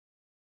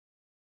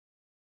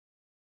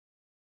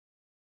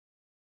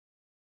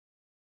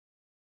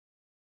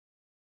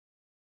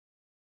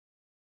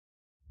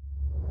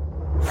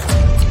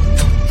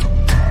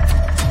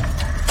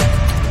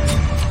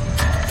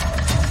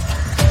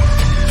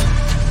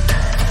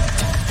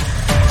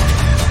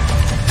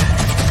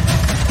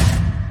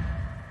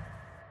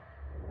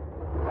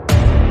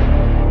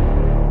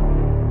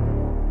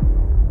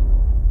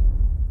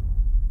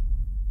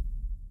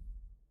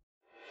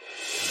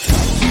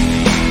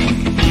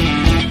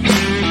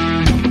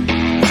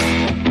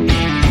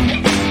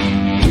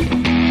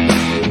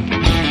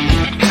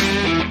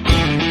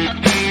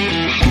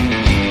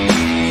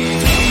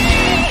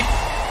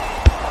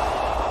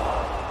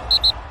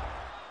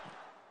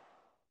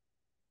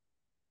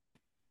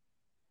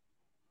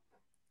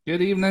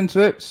Good evening,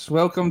 troops.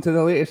 Welcome to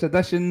the latest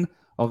edition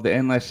of the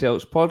Endless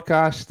Celts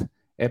podcast,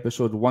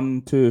 episode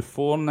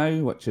 124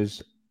 now, which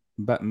is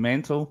a bit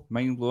mental,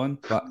 mind blowing.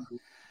 But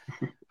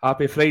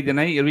happy Friday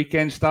night, your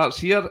weekend starts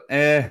here.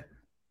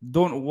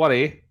 Don't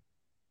worry,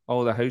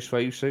 all the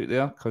housewives out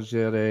there, because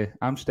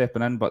I'm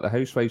stepping in, but the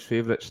housewives'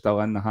 favourite's still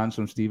in, the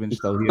handsome Stephen's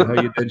still here. How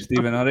you doing,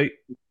 Stephen? All right?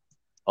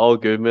 All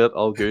good, mate.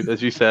 All good.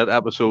 As you said,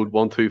 episode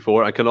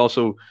 124. I can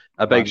also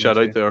a big Bang on, shout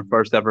out say. to our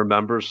first ever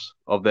members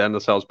of the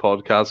NSL's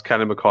podcast,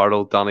 Kenny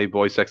McCardle, Danny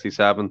Boy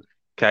 67,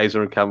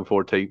 Kaiser, and Kevin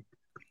 14.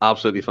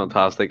 Absolutely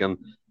fantastic. And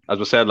as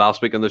we said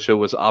last week on the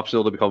show, it's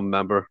optional to become a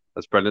member.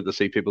 It's brilliant to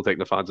see people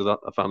taking advantage of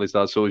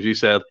that. So as you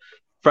said,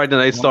 Friday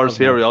night starts Bonkers,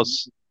 here man. with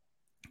us.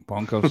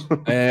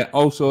 Bonkers.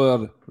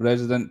 Also, our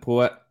resident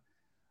poet,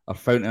 our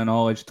fountain of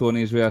knowledge,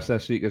 Tony's with us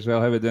this week as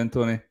well. How we doing,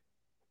 Tony?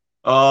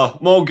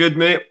 I'm all good,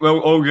 mate. Well,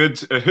 all good.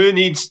 Who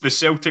needs the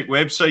Celtic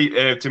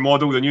website to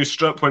model the new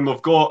strip when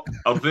we've got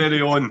our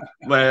very own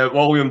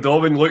William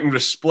Dobbin looking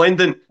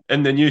resplendent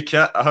in the new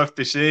kit, I have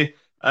to say.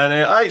 And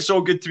it's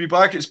all good to be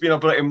back. It's been a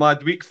pretty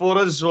mad week for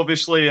us.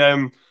 Obviously,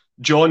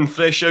 John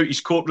fresh out his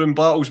courtroom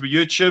battles with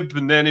YouTube,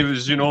 and then he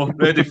was,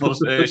 ready for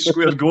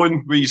square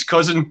going with his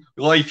cousin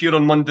live here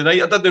on Monday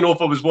night. I didn't know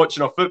if I was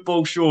watching a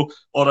football show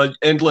or an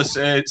endless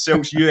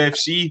Celts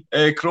UFC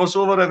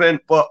crossover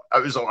event, but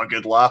it was all a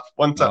good laugh,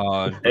 wasn't it?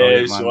 Oh,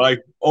 brilliant, man. So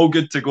all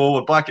good to go.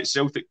 We're back at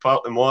Celtic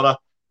Park tomorrow,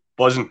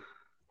 buzzing.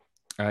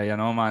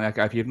 Man,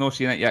 if you've not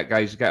seen it yet,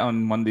 guys, get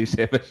on Monday's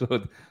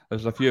episode.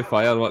 There's a few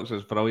fireworks.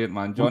 It's brilliant,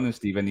 man. John and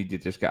Stephen need to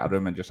just get a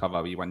room and just have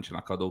a wee winch and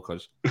a cuddle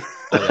because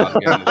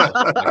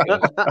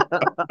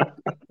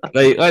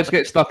right, let's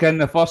get stuck in.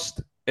 The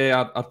first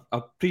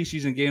our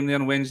pre-season game there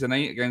on Wednesday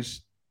night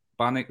against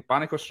Bannick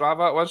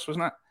Ostrava it was,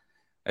 wasn't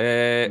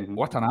it?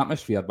 What an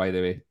atmosphere, by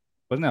the way.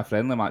 Wasn't it a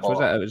friendly match,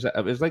 was it?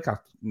 It was like a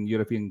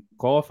European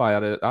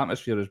qualifier. The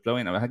atmosphere was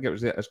brilliant. I think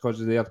it's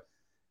because of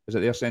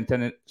their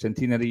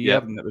centenary year,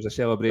 and it was a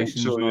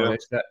celebration and all the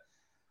rest of it.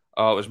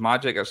 Oh, it was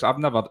magic. I've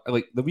never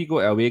we go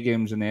to away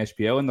games in the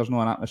SPL and there's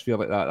no an atmosphere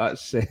like that.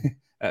 That's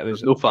it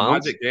was no fans. A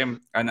magic game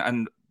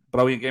and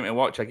brilliant game to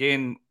watch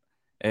again.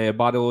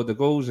 Barrow the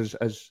goals is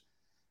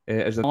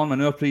the norm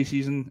in our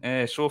pre-season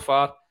so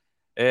far.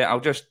 I'll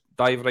just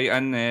dive right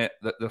in.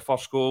 The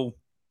first goal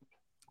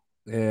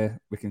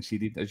we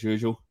conceded as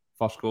usual.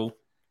 First goal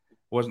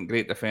wasn't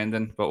great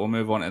defending, but we'll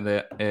move on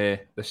to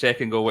the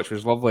second goal, which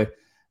was lovely.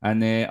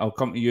 And I'll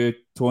come to you,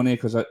 Tony,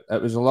 because it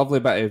was a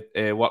lovely bit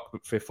of work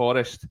for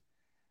Forrest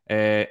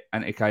into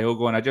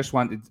Kyogo, and I just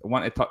want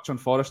to touch on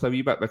Forrest a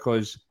wee bit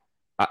because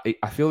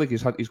I feel like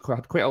he's had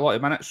quite a lot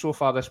of minutes so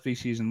far this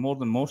pre-season, more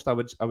than most. I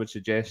would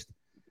suggest.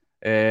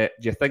 Do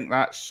you think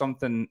that's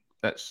something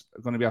that's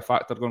going to be a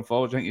factor going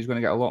forward? Do you think he's going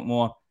to get a lot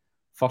more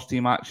first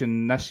team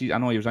action this season? I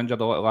know he was injured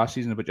a lot last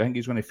season, but do you think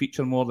he's going to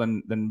feature more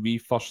than we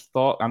first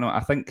thought? I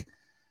think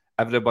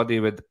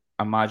everybody would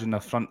imagine the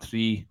front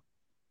three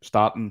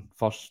starting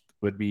first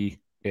would be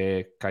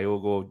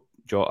Kyogo,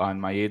 Jota,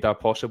 and Maeda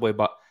possibly,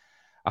 but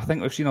I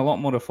think we've seen a lot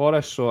more of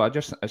Forrest, so I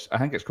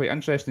think it's quite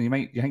interesting. You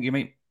think he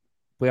might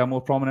play a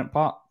more prominent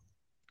part?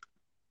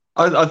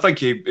 I think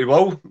he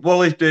will.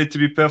 Wally, to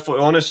be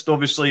perfectly honest,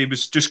 obviously he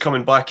was just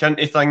coming back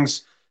into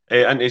things,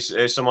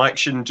 into some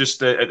action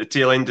just at the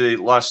tail end of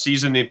last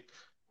season. He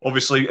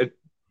obviously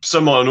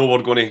similar. I know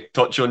we're going to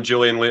touch on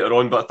Julian later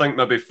on, but I think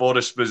maybe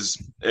Forrest was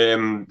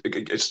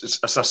it's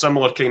a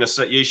similar kind of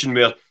situation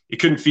where he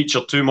couldn't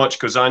feature too much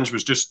because Ange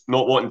was just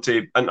not wanting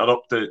to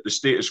interrupt the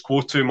status quo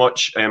too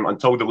much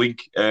until the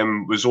league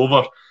was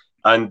over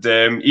and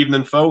even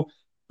in Phil.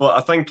 But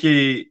I think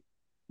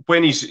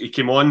when he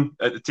came on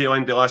at the tail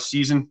end of last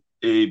season,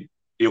 he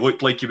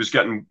looked like he was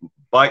getting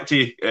back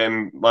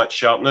to match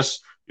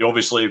sharpness. He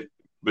obviously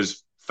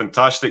was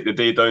fantastic the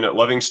day down at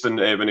Livingston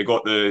when he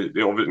got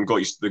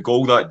the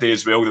goal that day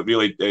as well that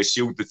really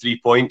sealed the 3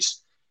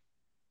 points.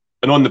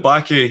 And on the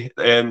back of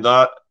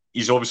that,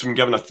 he's obviously been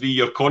given a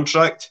 3-year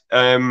contract.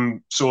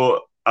 And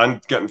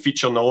getting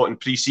featured a lot in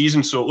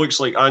pre-season. So it looks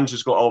like Ange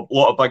has got a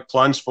lot of big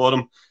plans for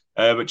him,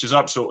 which is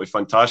absolutely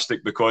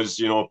fantastic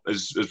because,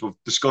 as we've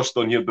discussed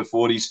on here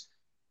before, he's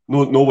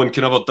no one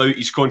can ever doubt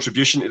his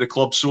contribution to the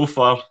club so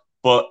far.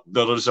 But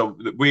there is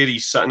where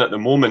he's sitting at the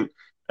moment.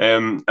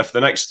 If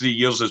the next 3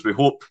 years, as we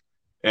hope,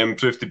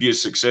 prove to be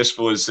as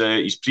successful as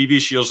his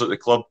previous years at the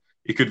club,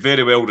 he could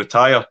very well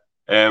retire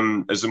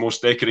as the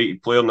most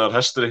decorated player in our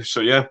history. So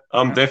yeah,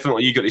 I'm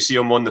definitely eager to see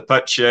him on the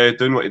pitch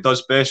doing what he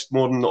does best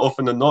more than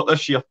often than not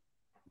this year.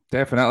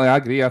 Definitely, I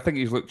agree. I think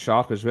he's looked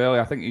sharp as well.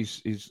 I think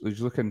he's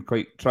looking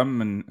quite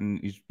trim and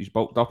he's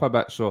bulked up a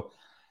bit. So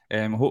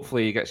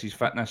hopefully he gets his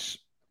fitness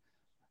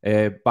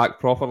back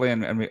properly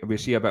and we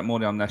see a bit more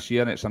of him this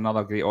year. And it's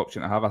another great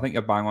option to have. I think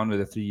you're bang on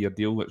with a 3-year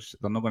deal, which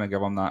they're not going to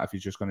give him that if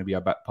he's just going to be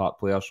a bit part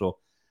player. So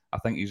I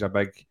think he's a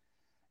big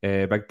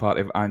part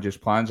of Ange's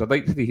plans. I'd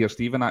like to hear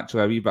Stephen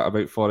actually a wee bit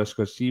about Forrest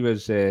because he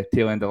was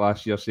tail end of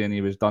last year saying he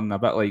was done a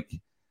bit like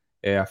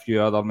a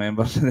few other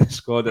members of the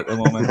squad at the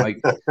moment.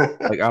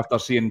 like after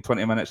seeing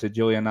 20 minutes of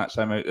Julian, that's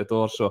him out the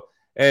door. So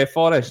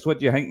Forrest, what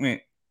do you think,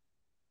 mate?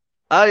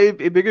 He'd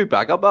be a good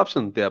backup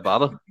option, to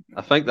Abada.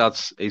 I think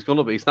he's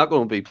not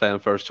going to be playing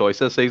first choice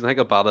this season. I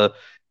think Abada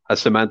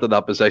has cemented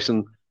that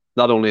position.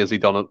 Not only has he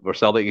done it for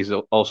Celtic, he's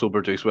also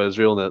produced with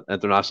Israel on the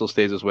international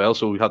stage as well.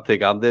 So we have to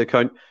take that into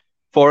account.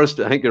 Forrest,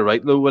 I think you're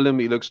right, though, William.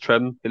 He looks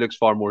trim. He looks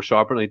far more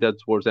sharper than he did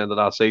towards the end of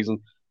last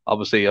season.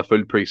 Obviously, a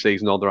full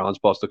pre-season under Ange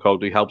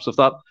Postecoglou helps with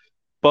that.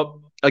 But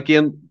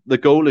again, the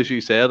goal, as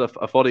you said, I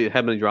thought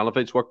him and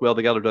Juranovic worked well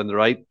together down the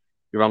right.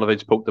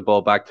 Juranovic poked the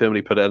ball back to him and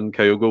he put it in.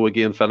 Kyogo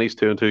again finished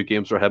 2-2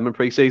 games for him in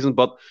pre-season.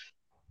 But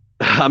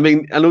I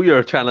mean, I know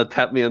you're trying to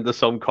tap me into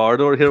some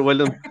corridor here,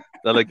 William.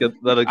 I'm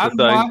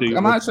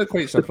actually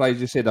quite surprised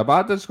you said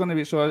Abada's going to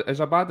be. So is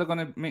Abada going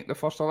to make the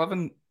first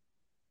 11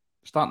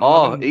 starting?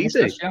 Oh,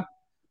 easy. This year?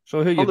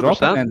 So who you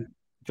dropping then?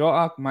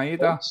 Jota,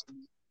 Maeda,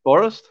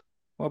 Forrest.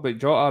 What about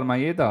Jota or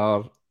Maeda?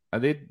 Or are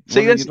they?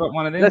 See, you drop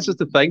one of them? This is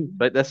the thing,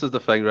 right? This is the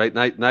thing, right?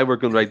 Now we're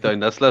going right down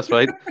this list,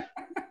 right?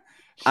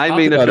 I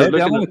mean, if you're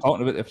looking at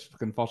talking about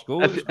the first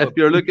goal, if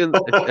you're looking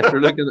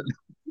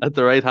at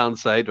the right hand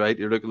side, right,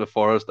 you're looking at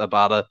Forrest,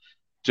 Abada,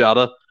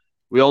 Jota.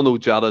 We all know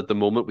Jota at the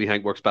moment we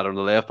think works better on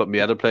the left, but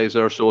Maeda plays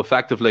there. So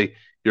effectively,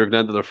 you're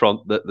going into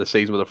the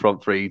season with a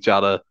front three: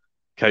 Jota,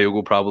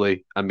 Kyogo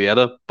probably, and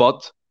Maeda.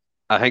 But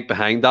I think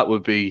behind that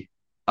would be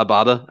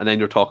Abada, and then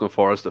you're talking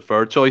Forrest, the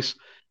third choice.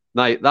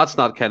 Now that's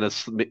not kind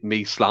of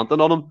me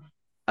slanting on him.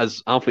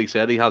 As Anthony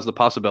said, he has the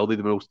possibility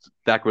to be the most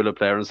decorated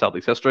player in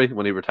Celtic's history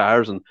when he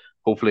retires, and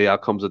hopefully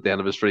that comes at the end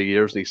of his 3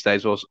 years and he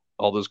stays with us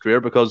all his career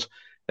because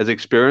his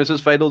experience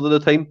is vital to the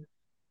team.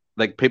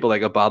 Like people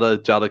like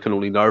Abada, Jota can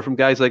only learn from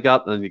guys like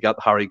that, and you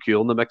got Harry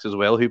Kewell in the mix as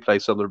well, who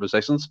plays similar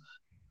positions.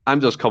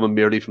 I'm just coming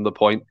merely from the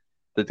point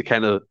that they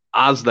kind of,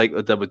 as like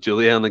they did with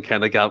Julian, and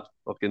kind of got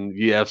fucking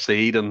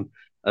UFC'd and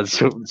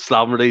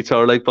slamming at each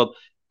other, like, but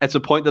it's a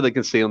point that they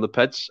can see on the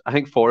pitch. I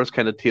think Forrest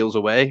kind of tails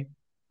away.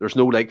 There's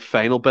no like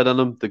final bit in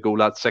him to go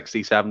that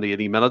 60, 70,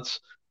 80 minutes.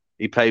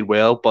 He played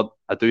well, but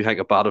I do think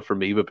Abada for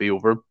me would be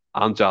over him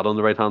and Jota on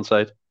the right hand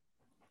side.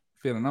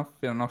 Fair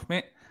enough,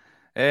 mate.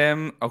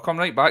 I'll come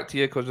right back to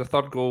you because the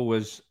third goal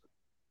was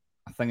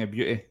a thing of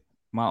beauty.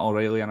 Matt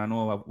O'Reilly, and I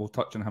know we'll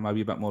touch on him a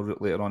wee bit more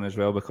later on as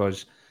well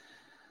because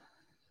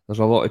there's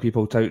a lot of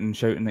people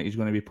shouting that he's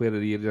going to be player of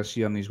the year this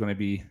year and he's going to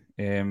be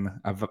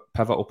a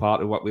pivotal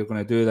part of what we're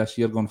going to do this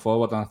year going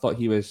forward. And I thought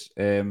he was,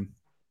 hey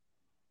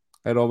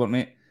Robert,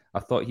 mate, I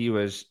thought he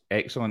was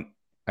excellent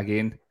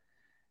again.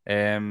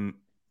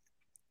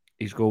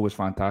 His goal was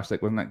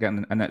fantastic, wasn't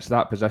it? And it's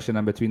that position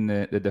in between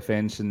the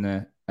defence and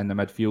the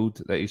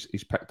midfield that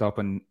he's picked up,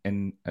 and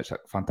it's a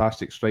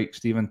fantastic strike,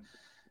 Stephen.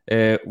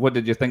 What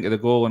did you think of the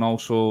goal, and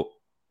also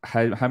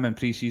how him in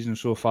pre-season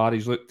so far?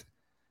 He's looked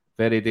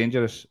very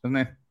dangerous, isn't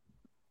he?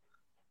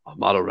 Oh,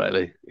 Matt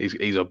O'Reilly, he's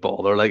a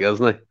baller, like,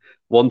 isn't he?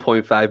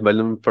 1.5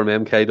 million from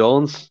MK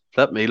Dons.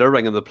 Flip Miller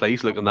ringing the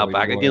police, looking that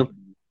back again.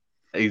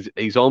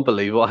 He's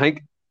unbelievable. I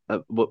think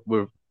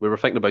we were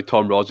thinking about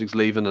Tom Rodgers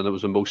leaving and it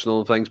was emotional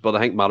and things, but I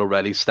think Matt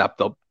O'Reilly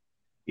stepped up.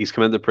 He's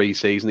come into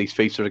pre-season. He's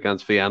featured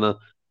against Vienna,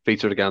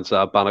 featured against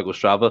Baník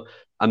Ostrava,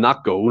 and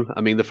that goal.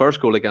 I mean, the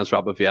first goal against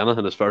Rapid Vienna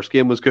in his first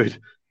game was good,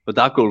 but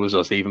that goal was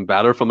just even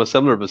better from a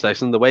similar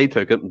position. The way he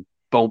took it and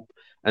bump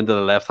into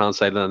the left-hand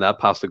side of the net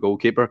past the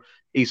goalkeeper.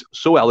 He's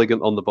so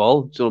elegant on the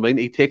ball. Do you know what I mean?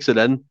 He takes it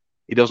in.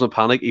 He doesn't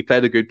panic. He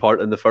played a good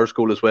part in the first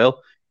goal as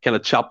well. Kind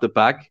of chopped it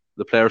back.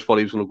 The players thought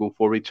he was going to go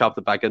forward. He chopped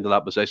it back into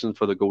that position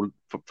for the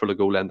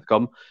goal end to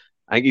come.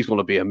 I think he's going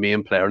to be a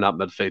main player in that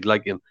midfield.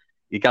 Like,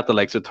 you got the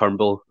likes of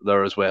Turnbull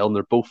there as well, and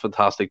they're both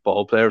fantastic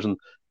ball players. And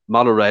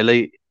Matt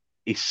O'Reilly,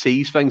 he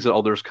sees things that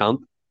others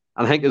can't.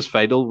 And I think it's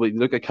vital. When you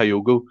look at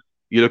Kyogo,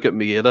 you look at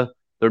Maeda,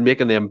 they're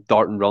making them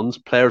darting runs.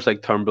 Players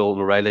like Turnbull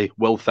and O'Reilly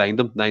will find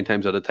him 9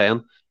 times out of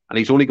 10. And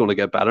he's only going to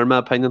get better, in my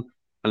opinion.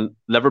 And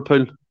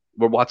Liverpool,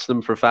 we're watching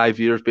them for 5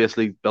 years,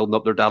 basically building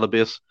up their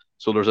database.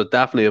 So there's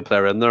definitely a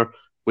player in there.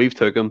 We've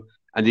took him.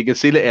 And you can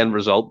see the end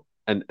result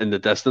in the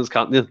distance,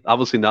 can't you?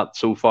 Obviously not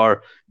so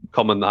far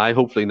coming now.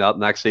 Hopefully not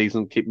next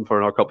season, keep him for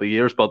another couple of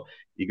years. But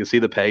you can see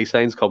the pay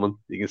signs coming.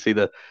 You can see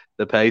the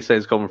pay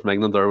signs coming from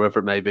England or wherever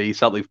it may be.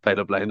 Sadly, played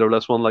a blinder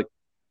this one. Like,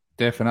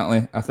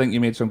 definitely. I think you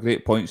made some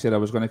great points there. I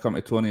was going to come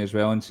to Tony as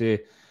well and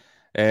say,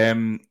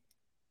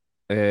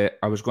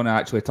 I was going to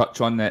actually touch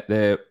on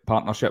the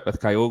partnership with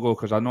Kyogo,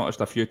 because I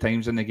noticed a few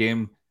times in the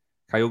game,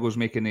 Kyogo's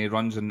making the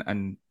runs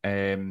and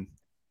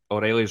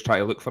O'Reilly's trying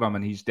to look for him,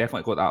 and he's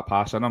definitely got that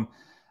pass in him.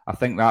 I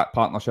think that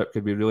partnership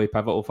could be really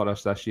pivotal for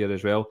us this year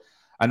as well.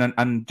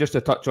 And just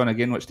to touch on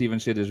again what Stephen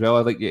said as well,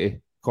 I'd like you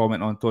to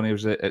comment on, Tony,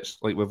 was that it's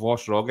like we've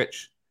lost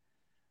Rogic.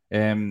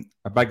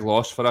 A big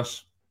loss for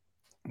us.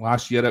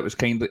 Last year it was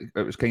kind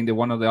of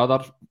one or the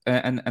other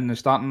in the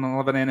starting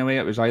 11 anyway.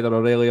 It was either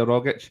O'Reilly or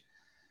Rogic.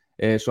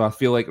 So I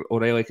feel like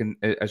O'Reilly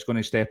is going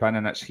to step in,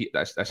 and it's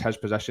his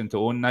position to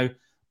own now.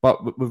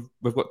 But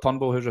we've got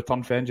Turnbull, who's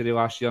returned for injury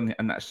last year,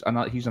 and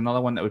he's another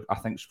one that I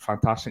think is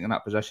fantastic in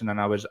that position. And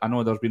I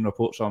know there's been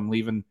reports of him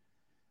leaving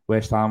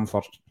West Ham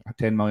for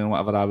 10 million,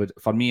 whatever. I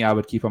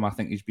would keep him. I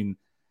think he's been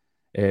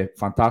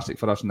fantastic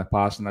for us in the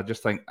past, and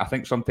I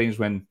think sometimes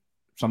when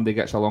somebody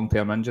gets a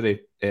long-term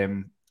injury,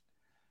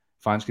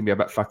 fans can be a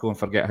bit fickle and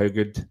forget how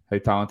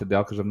talented they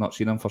are because they've not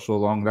seen him for so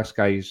long. This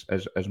guy is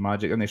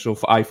magic, isn't he? So,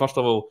 first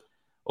of all,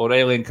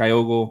 O'Reilly and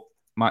Kyogo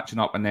matching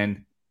up, and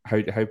then how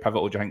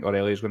pivotal do you think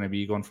O'Reilly is going to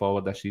be going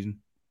forward this season?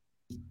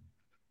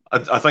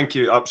 I think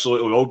you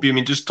absolutely will be. I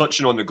mean, just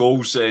touching on the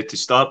goals to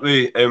start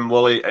with,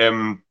 Willie,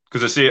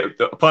 because I say,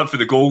 apart from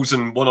the goals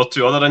and one or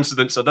two other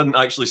incidents, I didn't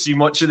actually see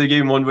much of the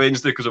game on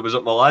Wednesday because I was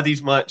at my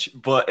laddies match.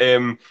 But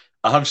I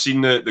have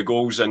seen the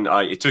goals, and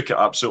he took it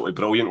absolutely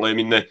brilliantly. I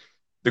mean,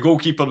 the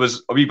goalkeeper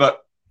was a wee bit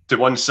to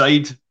one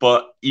side,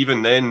 but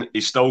even then,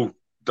 he still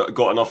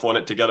got enough on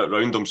it to get it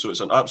round him. So it's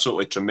an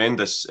absolutely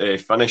tremendous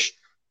finish.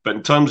 But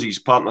in terms of his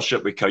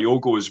partnership with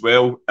Kyogo as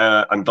well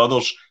and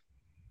others,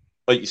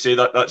 like you say,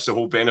 that's the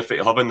whole benefit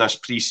of having this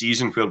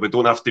pre-season where we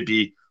don't have to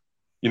be,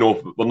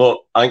 we're not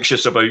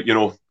anxious about,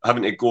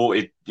 having to go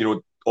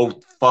to,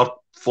 all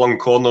far-flung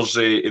corners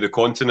of the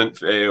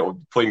continent or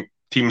playing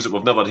teams that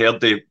we've never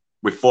heard of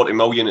with 40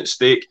 million at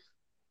stake.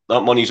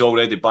 That money's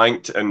already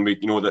banked, and we,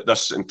 that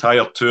this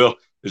entire tour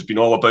has been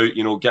all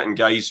about, getting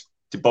guys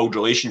to build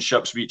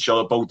relationships with each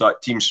other, build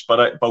that team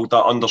spirit, build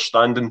that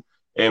understanding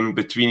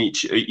between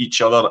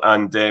each other.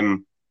 And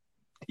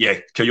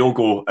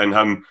Kyogo and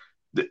him,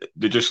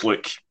 they just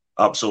look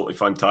absolutely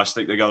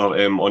fantastic together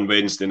on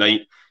Wednesday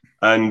night.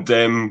 And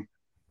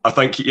I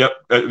think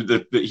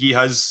he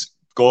has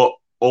got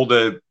all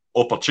the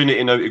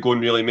opportunity now to go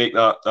and really make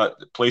that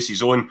place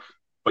his own.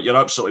 But you're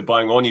absolutely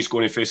bang on. He's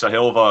going to face a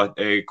hell of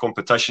a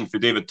competition for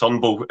David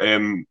Turnbull.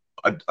 I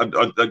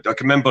can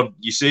remember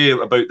you say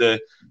about the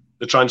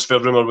transfer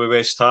rumour with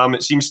West Ham.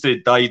 It seems to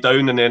die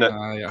down and then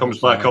it comes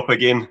back up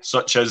again,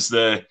 such as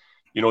the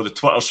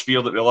Twitter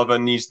sphere that we live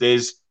in these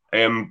days.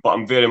 But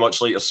I'm very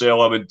much like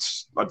yourself.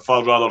 I'd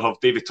far rather have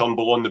David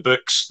Turnbull on the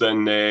books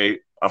than a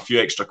few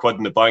extra quid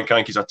in the bank. I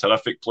think he's a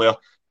terrific player,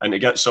 and to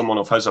get someone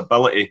of his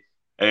ability,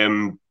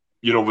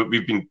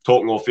 we've been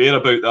talking off air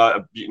about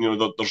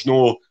that. There's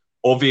no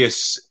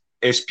obvious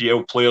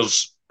SPL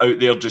players out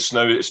there just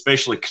now,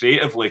 especially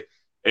creatively,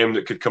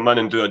 that could come in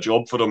and do a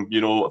job for him.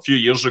 A few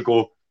years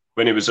ago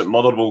when he was at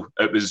Motherwell,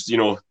 it was,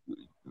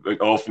 I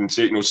often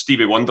say,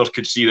 Stevie Wonder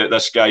could see that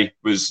this guy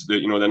was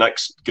the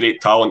next great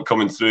talent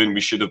coming through, and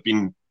we should have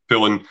been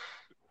pulling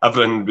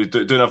everything,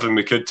 doing everything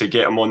we could to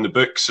get him on the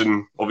books.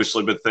 And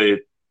obviously with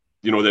the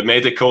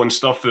medical and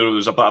stuff, there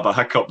was a bit of a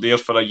hiccup there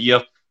for a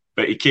year,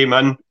 but he came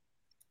in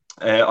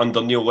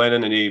under Neil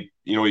Lennon, and he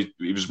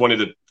was one of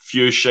the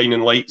few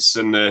shining lights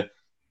in the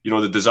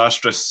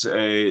disastrous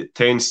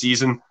 10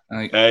 season.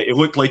 It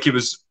looked like he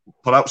was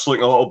perhaps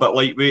looking a little bit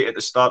lightweight at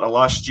the start of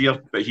last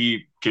year, but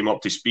he came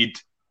up to speed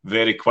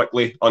very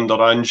quickly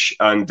under Ange,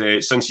 and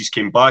since he's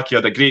came back, he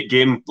had a great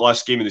game,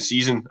 last game of the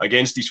season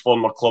against his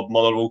former club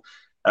Motherwell,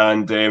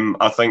 and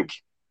I think,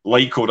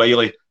 like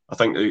O'Reilly, I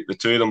think the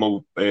two of them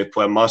will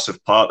play a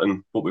massive part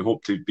in what we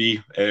hope to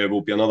be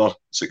will be another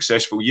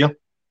successful year.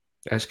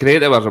 It's great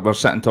that we're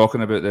sitting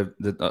talking about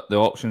the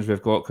options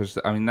we've got, because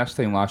I mean, this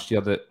time last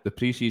year, the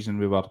pre-season,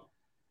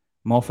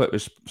 Moffat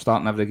was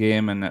starting every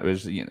game, and it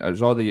was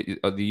all the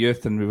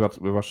youth, and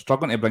we were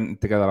struggling to bring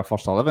together a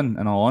first 11.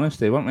 In all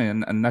honesty, weren't we?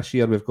 And this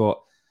year we've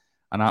got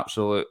an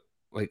absolute,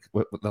 like,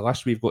 the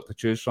list we've got to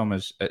choose from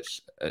is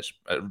it's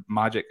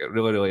magic. It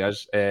really, really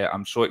is.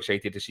 I'm so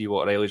excited to see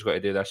what Riley's got to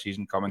do this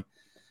season coming.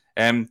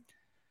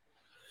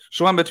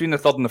 So in between the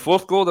third and the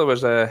fourth goal, there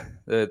was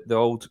the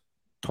old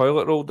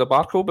toilet roll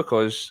debacle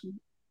because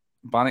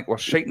Bannock were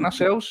shiting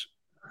ourselves.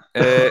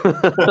 Running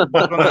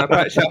a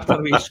pitch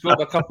after we scored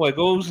a couple of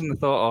goals, and I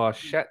thought, oh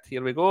shit,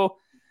 here we go.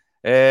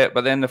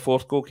 But then the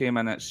fourth goal came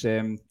in. It's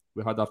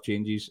we had our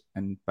changes,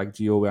 and Big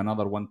Gio with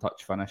another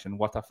one-touch finish, and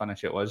what a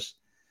finish it was,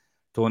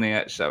 Tony.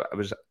 It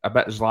was a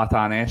bit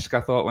Zlatan-esque,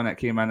 I thought, when it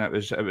came in. It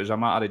was a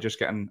matter of just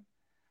getting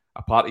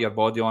a part of your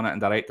body on it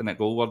and directing it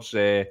goalwards.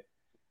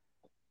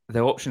 The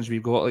options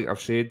we've got, like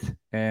I've said,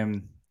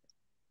 and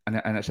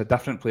it's a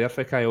different player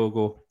for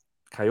Kyogo.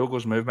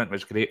 Kyogo's movement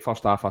was great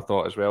first half, I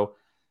thought, as well.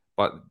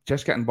 But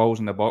just getting balls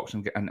in the box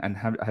and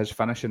his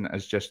finishing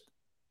is just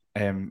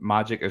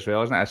magic as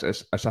well, isn't it?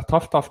 It's a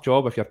tough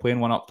job if you're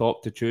playing one up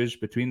top to choose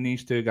between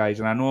these two guys.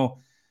 And I know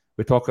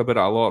we talk about it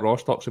a lot.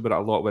 Ross talks about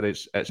it a lot, where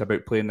it's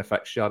about playing the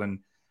fixture, and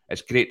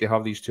it's great to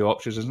have these two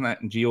options, isn't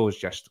it? And Gio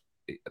is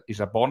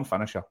he's a born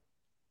finisher.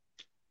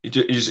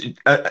 He's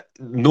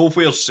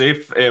nowhere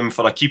safe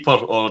for a keeper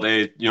or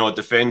a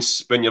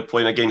defence when you're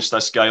playing against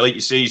this guy. Like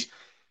you say,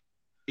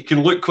 he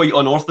can look quite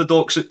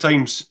unorthodox at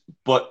times,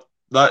 but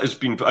that has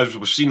been, as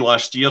we've seen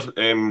last year,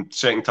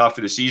 second half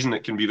of the season,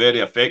 it can be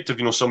very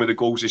effective. Some of the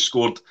goals he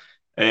scored.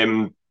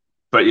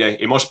 But yeah,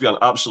 he must be an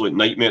absolute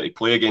nightmare to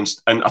play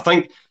against. And I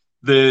think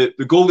the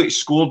goal that he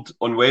scored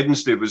on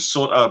Wednesday was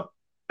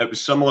it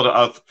was similar,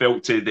 I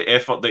felt, to the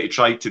effort that he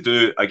tried to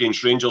do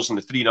against Rangers in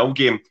the 3-0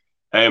 game,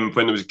 when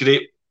there was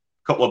great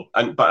couple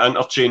of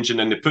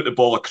interchanging, and they put the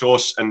ball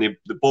across, and the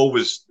ball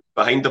was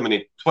behind him, and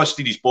he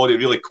twisted his body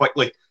really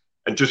quickly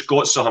and just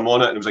got him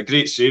on it. And it was a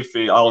great save for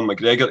Alan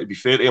McGregor, to be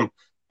fair to him,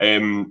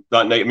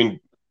 that night. I mean,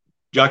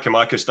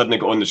 Giakoumakis didn't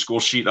get on the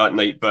score sheet that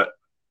night, but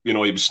he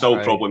was still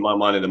probably my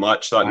man of the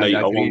match that night,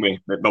 along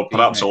with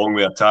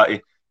Atati.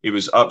 he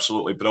was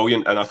absolutely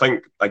brilliant. And I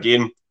think,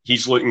 again,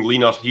 he's looking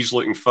leaner, he's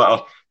looking fitter.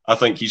 I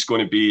think he's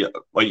going to be,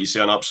 like you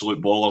say, an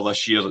absolute baller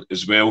this year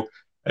as well.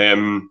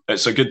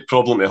 It's a good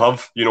problem to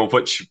have,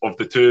 which of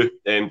the two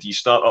do you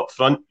start up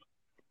front?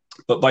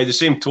 But by the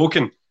same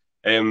token,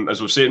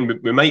 as we're saying,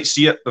 we might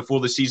see it before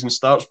the season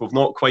starts. We've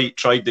not quite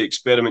tried the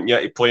experiment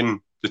yet of playing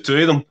the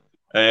two of them.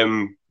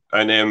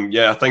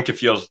 I think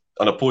if you're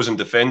an opposing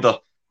defender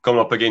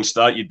coming up against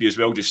that, you'd be as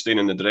well just staying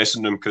in the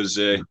dressing room because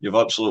you've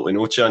absolutely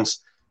no chance.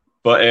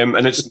 But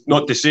and it's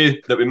not to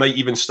say that we might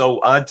even still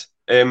add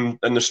in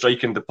the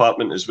striking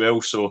department as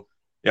well. So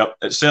yeah,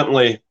 we've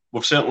certainly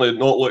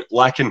not looked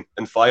lacking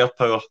in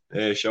firepower,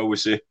 shall we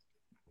say?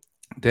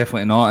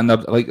 Definitely not. And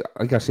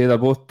like I say, they're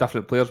both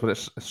different players, but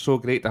it's so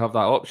great to have that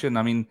option.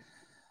 I mean,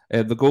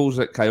 the goals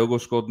that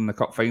Kyogo scored in the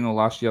cup final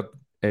last year,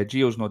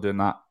 Gio's not doing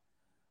that,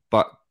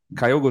 but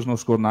Kyogo's not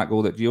scoring that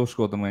goal that Gio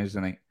scored on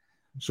Wednesday night.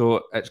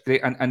 So it's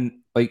great, and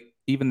like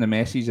even the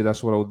Messis of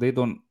this world, they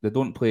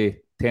don't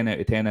play 10 out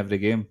of 10 every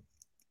game.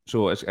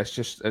 So it's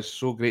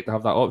so great to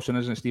have that option,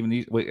 isn't it,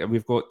 Stephen?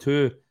 We've got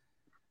two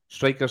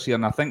strikers here,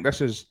 and I think this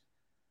is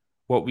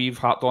what we've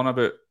harped on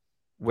about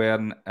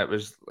when it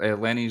was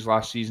Lenny's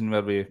last season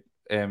where we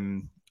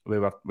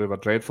were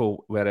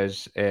dreadful.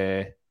 Whereas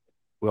we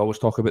always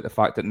talk about the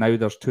fact that now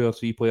there's 2 or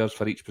 3 players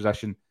for each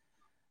position,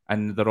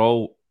 and they're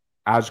all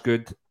as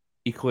good,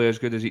 equally as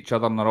good as each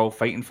other, and they're all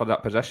fighting for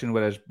that position.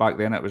 Whereas back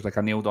then it was like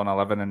a nailed on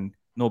 11, and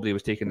nobody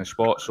was taking the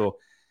spot. So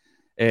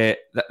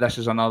this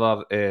is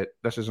another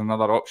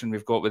option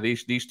we've got with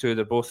these two.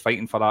 They're both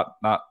fighting for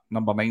that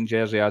number 9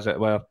 jersey, as it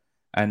were,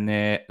 and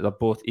they're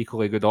both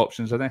equally good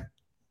options, aren't they?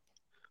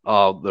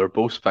 Oh, they're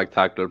both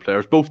spectacular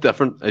players, both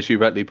different, as you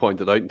rightly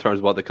pointed out, in terms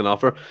of what they can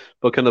offer.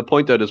 But can I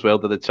point out as well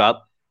to the chat,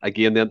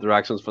 again, the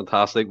interaction is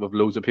fantastic with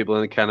loads of people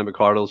in it. Kenny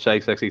McCardle,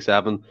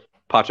 Shay67,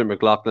 Patrick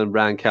McLaughlin,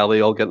 Ryan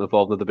Kelly, all getting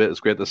involved in the bit. It's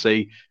great to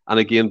see. And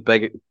again,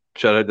 big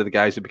shout out to the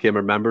guys who became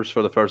our members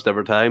for the first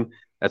ever time.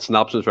 It's an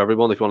option for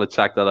everyone. If you want to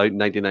check that out,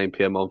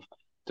 99p a month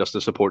just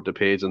to support the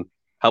page and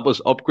help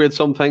us upgrade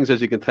some things, as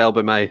you can tell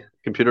by my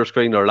computer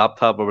screen or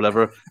laptop or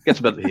whatever. It gets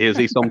a bit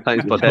hazy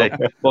sometimes, but hey,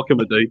 what can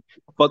we do?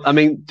 But I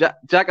mean,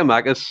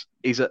 Giakoumakis,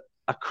 he's a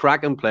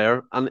cracking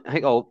player, and I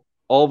think all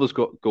of his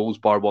goals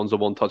bar one's a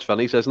one-touch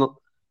finish, isn't it?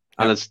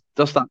 And it's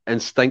just that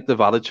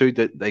instinctive attitude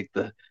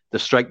that to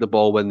strike the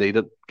ball when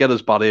needed, get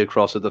his body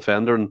across the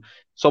defender. And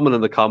someone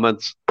in the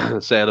comments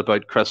said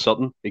about Chris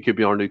Sutton, he could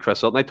be our new Chris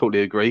Sutton. I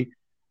totally agree,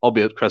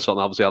 albeit Chris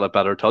Sutton obviously had a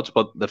better touch,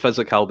 but the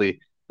physicality,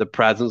 the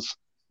presence,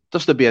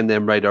 just to be in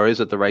them right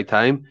areas at the right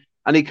time.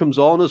 And he comes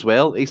on as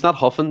well. He's not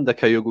huffing the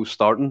Kyogo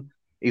starting.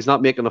 He's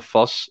not making a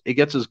fuss. He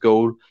gets his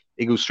goal.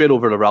 He goes straight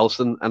over to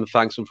Ralston and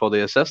thanks him for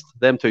the assist.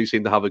 Them two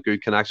seem to have a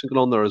good connection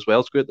going on there as well.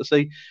 It's great to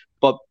see.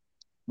 But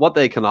what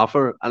they can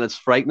offer, and it's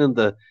frightening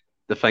to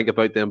think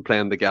about them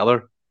playing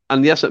together.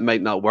 And yes, it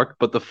might not work,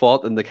 but the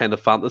thought and the kind of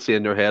fantasy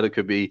in your head, it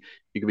could be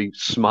you could be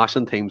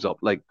smashing teams up,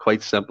 like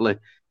quite simply,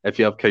 if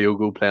you have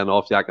Kyogo playing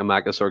off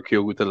Giakoumakis or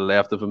Kyogo to the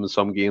left of him in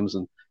some games,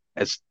 and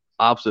it's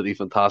absolutely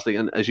fantastic.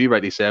 And as you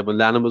rightly said, when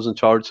Lennon was in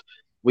charge,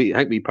 I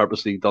think we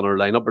purposely done our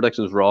lineup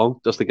predictions wrong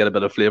just to get a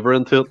bit of flavour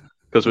into it,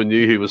 because we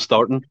knew he was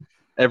starting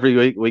every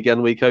week, week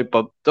in, week out.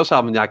 But just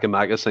having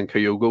Giakoumakis and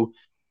Kyogo,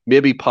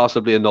 maybe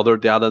possibly another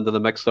dad into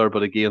the mix there,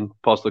 but again,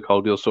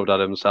 Postecoglou will sort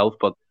that himself.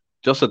 But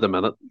just at the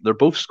minute, they're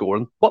both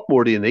scoring. What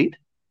more do you need?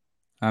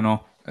 I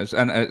know. It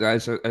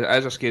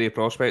is a scary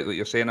prospect that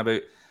you're saying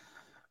about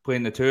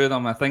playing the two of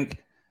them. I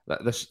think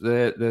that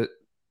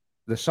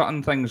the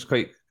Sutton thing's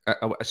quite...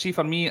 see,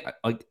 for me,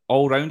 like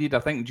all-rounded, I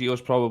think Gio's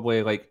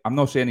probably like... I'm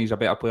not saying he's a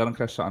better player than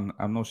Chris Sutton.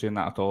 I'm not saying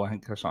that at all. I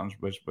think Chris Sutton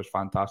was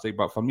fantastic.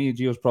 But for me,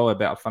 Gio's probably a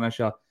better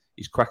finisher.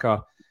 He's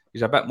quicker.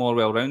 He's a bit more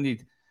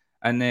well-rounded.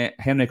 And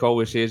Henrik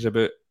always says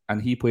about...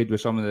 And he played with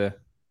some of the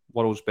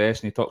world's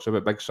best, and he talks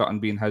about Big Sutton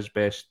being his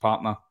best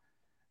partner.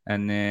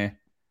 And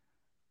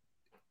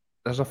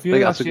there's a few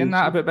that are saying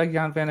that about Big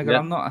Jan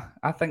Vennegoor. Yeah.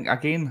 I think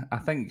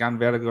Jan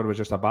Vennegoor was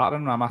just a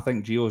battering ram. I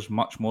think Gio's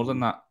much more than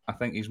that. I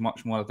think he's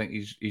much more. I think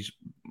he's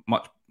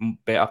much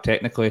better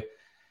technically.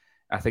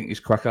 I think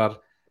he's quicker.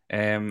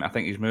 I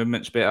think his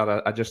movement's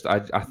better. I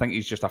think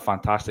he's just a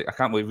fantastic... I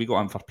can't believe we got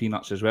him for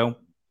peanuts as well.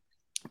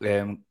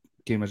 Came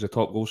as a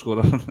top goal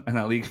scorer in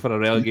a league for a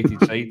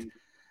relegated side,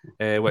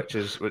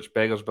 which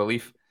beggars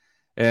belief.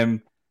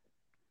 The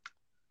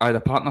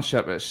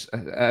partnership is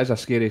a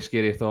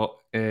scary thought.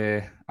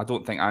 I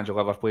don't think Ange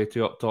will ever play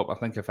two up top. I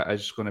think if it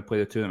is going to play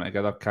the two of them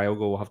together, Kyogo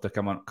will have to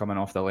come in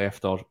off the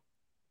left, or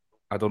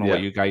I don't know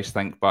what you guys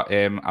think, but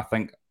I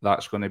think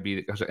that's going to be,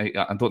 because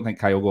I don't think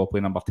Kyogo will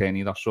play number 10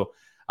 either. So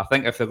I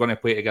think if they're going to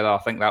play together, I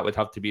think that would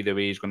have to be the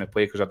way he's going to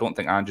play, because I don't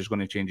think Ange is going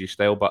to change his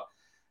style. But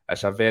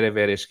it's a very,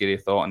 very scary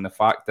thought, and the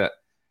fact that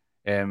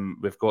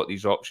we've got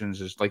these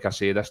options is, like I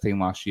say, this time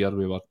last year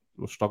we were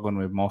struggling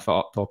with Moffat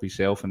up top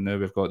himself, and now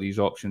we've got these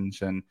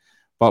options.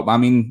 But I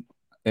mean,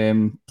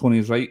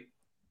 Tony's right.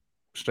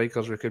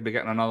 Strikers, we could be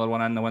getting another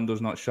one in. The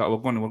window's not shut. We're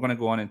going to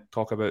go on and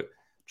talk about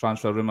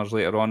transfer rumours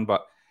later on,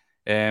 but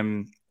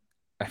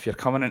if you're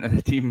coming into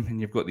the team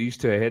and you've got these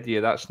two ahead of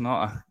you, that's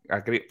not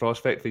a great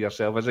prospect for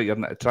yourself, is it? You're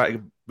not trying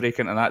to break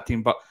into that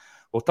team, but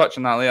we'll touch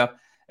on that later.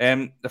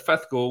 The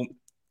fifth goal,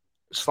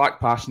 slack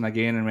passing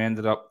again, and we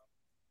ended up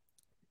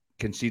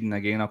conceding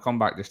again. I'll come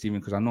back to Stephen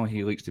because I know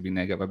he likes to be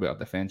negative about our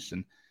defence.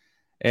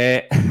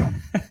 And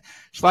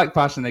slack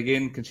passing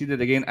again,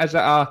 conceded again. Is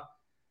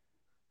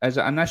it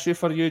an issue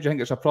for you? Do you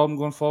think it's a problem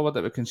going forward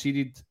that we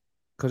conceded?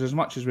 Because as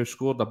much as we've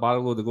scored a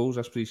barrel load of goals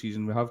this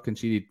pre-season, we have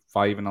conceded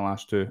 5 in the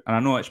last 2. And I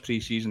know it's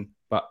pre-season,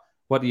 but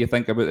what do you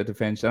think about the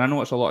defence? And I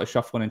know it's a lot of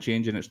shuffling and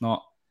changing. It's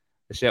not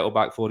the settle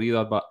back four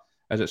either, but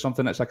is it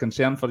something that's a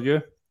concern for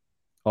you?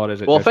 Or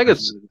is it I think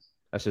it's...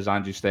 This is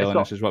Andrew's style and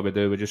this is what we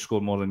do. We just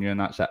score more than you and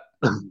that's it.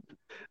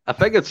 I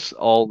think it's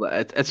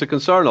a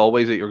concern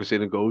always that you're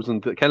conceding goals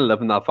and kind of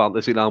live in that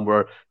fantasy land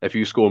where if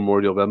you score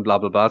more, you'll win, blah,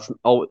 blah, blah.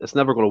 It's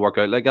never going to work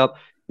out like that.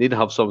 You need to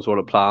have some sort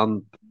of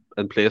plan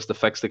in place to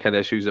fix the kind of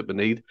issues that we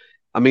need.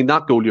 I mean,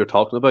 that goal you're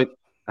talking about,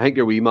 I think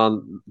your wee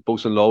man,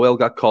 Bosun Lowell,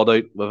 got caught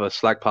out with a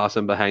slack pass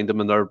in behind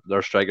him and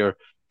their striker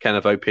kind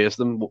of outpaced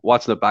them.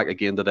 Watching it back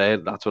again today,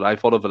 that's what I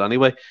thought of it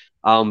anyway.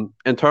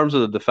 In terms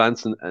of the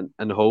defence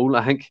and whole,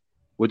 I think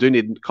we do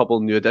need a couple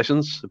of new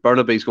additions.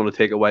 Burnaby's going to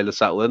take a while to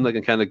settle in. I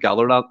can kind of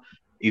gather that.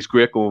 He's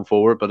great going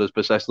forward, but his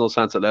positional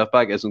sense at left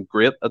back isn't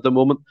great at the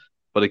moment.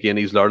 But again,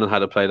 he's learning how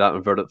to play that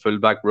inverted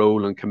fullback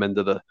role and come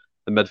into the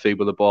midfield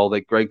with the ball.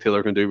 Like Greg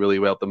Taylor can do really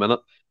well at the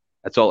minute.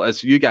 It's all,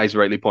 as you guys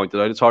rightly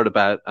pointed out, it's hard to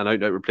buy an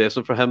out-and-out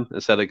replacement for him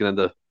instead of getting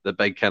into the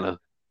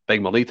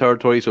big money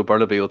territory. So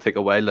Burnaby will take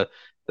a while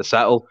to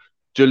settle.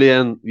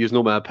 Julian, you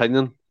know my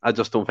opinion. I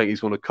just don't think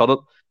he's going to cut it.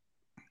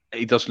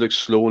 He just looks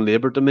slow and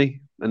laboured to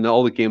me. In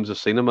all the games I've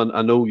seen him, and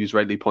I know you've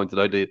rightly pointed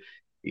out he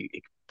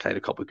played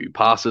a couple of good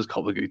passes, a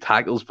couple of good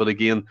tackles, but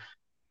again,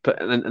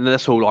 in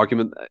this whole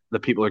argument, the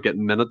people are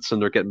getting minutes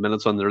and they're getting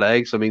minutes on their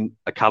legs. I mean,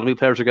 academy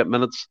players are getting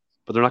minutes,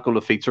 but they're not going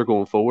to feature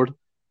going forward.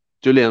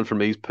 Julian, for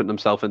me, is putting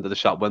himself into the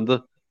shop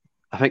window.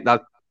 I think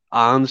that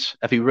Ange,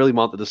 if he really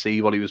wanted to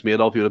see what he was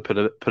made of, he would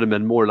have put him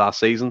in more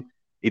last season.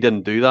 He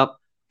didn't do that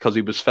because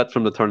he was fit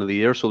from the turn of the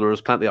year, so there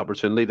was plenty of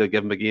opportunity to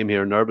give him a game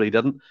here and there, but he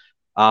didn't.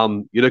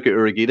 You look at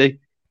Urhoghide,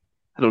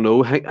 I don't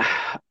know,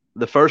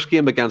 the first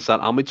game against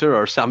that amateur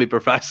or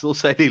semi-professional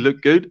side, he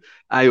looked good.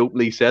 I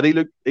openly said he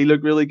looked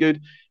really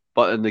good,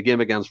 but in the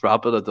game against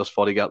Rapid, I just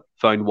thought he got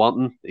found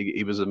wanting.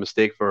 He was a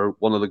mistake for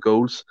one of the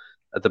goals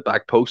at the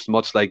back post,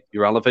 much like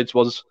Juranovic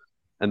was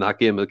in that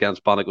game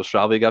against Banik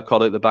Ostrava. He got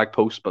caught out at the back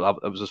post, but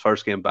it was his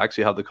first game back,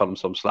 so you had to cut him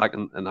some slack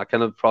in that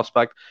kind of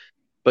prospect.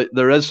 But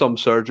there is some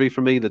surgery for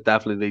me that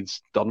definitely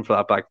needs done for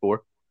that back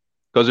four.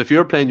 Because if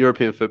you're playing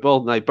European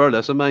football, now bear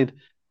this in mind,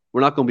 we're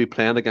not going to be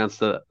playing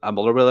against a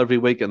Motherwell every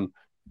week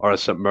or a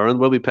St Mirren.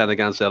 We'll be playing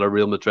against a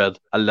Real Madrid,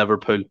 a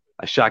Liverpool,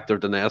 a Shakhtar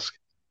Donetsk.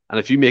 And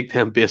if you make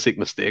them basic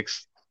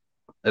mistakes,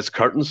 it's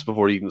curtains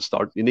before you even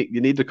start. You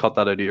need to cut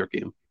that out of your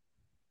game.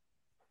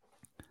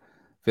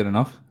 Fair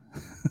enough.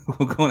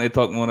 We're going to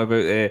talk more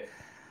about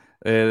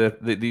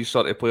these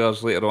sort of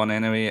players later on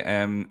anyway.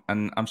 And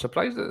I'm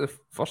surprised that the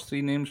first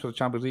 3 names for the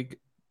Champions League,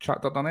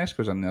 Shakhtar Donetsk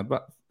was in there,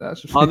 but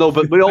that's... I know,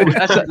 but we always...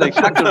 like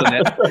Shakhtar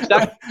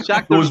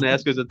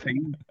Donetsk is a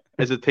team.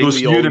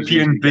 Those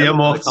European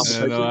behemoths.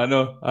 I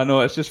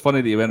know. It's just funny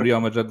that you went Real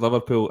Madrid,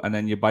 Liverpool, and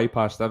then you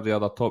bypassed every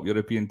other top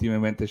European team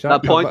and went to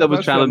Shakhtar. That point I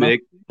was trying to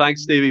make.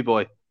 Thanks, Stevie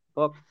boy.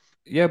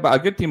 Yeah, but a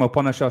good team will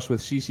punish us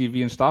with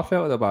CCV and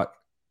Starfelt at the back.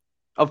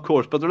 Of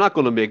course, but they're not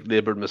going to make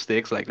laboured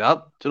mistakes like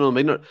that. Do you know what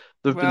I mean?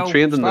 They've been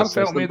trained in this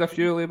system. Starfelt made a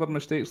few laboured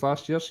mistakes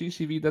last year.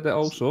 CCV did it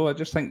also. I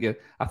think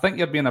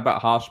you're being a bit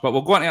harsh, but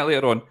we'll go into it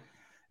later on.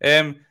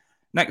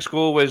 Next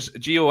goal was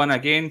Gio in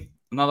again.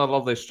 Another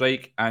lovely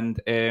strike, and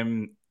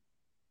you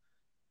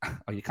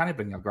can't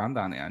bring your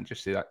granda in it and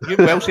just say that. You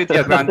well said to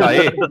your granda,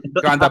 eh?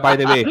 Granda, by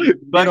the way.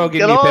 You're not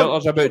giving me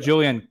pelters about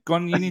Julian.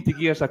 Gun, you need to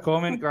give us a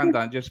comment,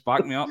 granda, and just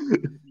back me up.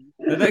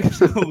 The next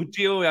goal,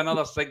 Gio,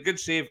 another good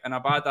save, and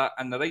Abada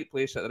in the right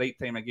place at the right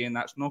time again.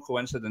 That's no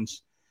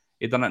coincidence.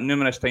 He'd done it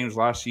numerous times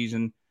last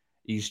season.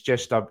 He's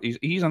just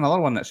he's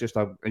another one that's just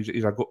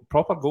he's a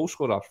proper goal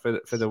scorer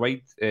for the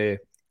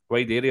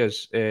wide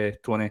areas.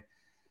 Tony,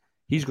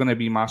 he's going to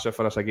be massive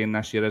for us again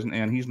this year, isn't he?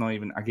 And he's not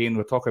even, again,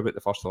 we'll talk about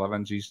the first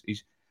 11s.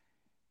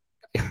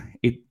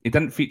 He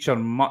didn't feature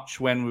much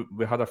when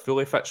we had a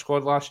fully fit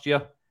squad last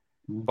year,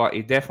 but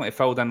he definitely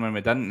filled in when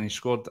we didn't, and he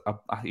scored.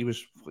 He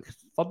was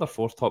third or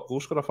fourth top goal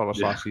scorer for us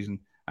last season,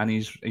 and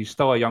he's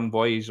still a young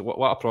boy.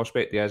 What a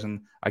prospect he is,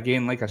 and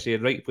again, like I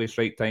said, right place,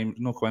 right time.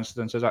 No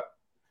coincidence, is it?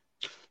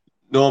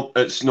 No,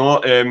 it's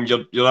not.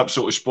 You're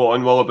absolutely spot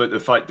on, Will, about the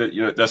fact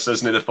that this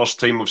isn't the first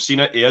time we've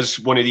seen it. He is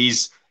one of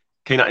these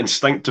kind of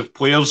instinctive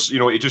players.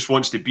 He just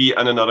wants to be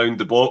in and around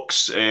the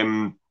box.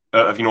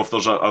 If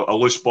there's a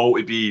loose ball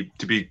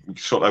to be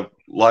sort of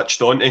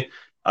latched onto,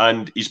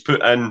 and he's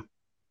put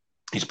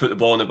the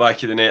ball in the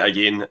back of the net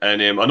again.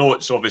 And I know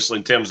it's obviously,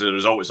 in terms of the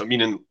result, it's a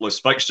meaningless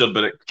fixture,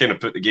 but it kind of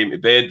put the game to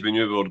bed. We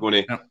knew we were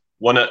going to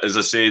win it. As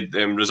I said,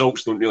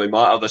 results don't really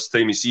matter this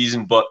time of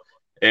season, but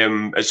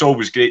it's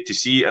always great to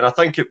see. And I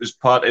think it was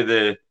part of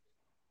the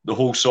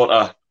whole sort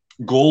of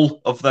goal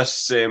of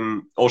this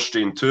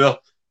Austrian tour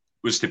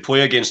was to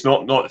play against,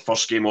 not the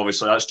first game,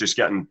 obviously, that's just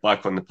getting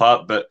back on the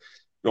park, but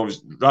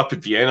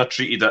Rapid Vienna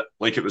treated it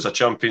like it was a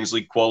Champions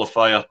League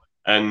qualifier.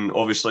 And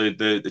obviously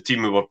the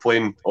team who were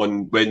playing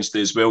on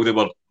Wednesday as well, they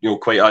were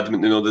quite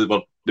adamant.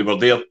 They were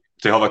there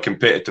to have a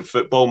competitive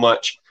football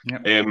match.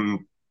 Yep.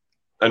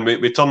 And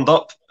we turned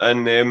up.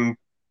 And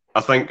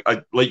I think,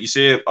 like you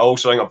say, I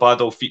also think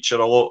Abad will feature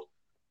a lot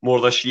more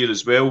this year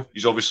as well.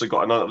 He's obviously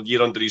got another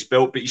year under his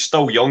belt, but he's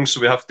still young, so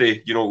we have to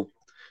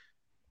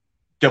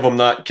give him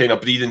that kind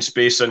of breathing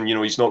space. And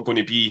he's not going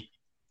to be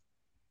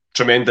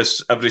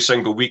tremendous every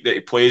single week that he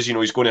plays.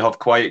 He's going to have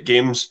quiet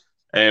games.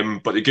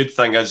 But the good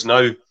thing is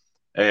now,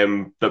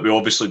 that we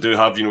obviously do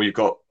have, you've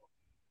got,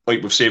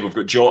 like we've said, we've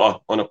got Jota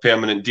on a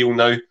permanent deal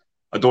now.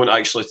 I don't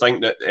actually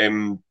think that,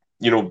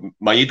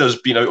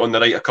 Maeda's been out on the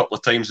right a couple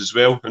of times as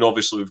well. And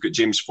obviously we've got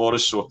James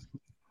Forrest. So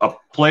a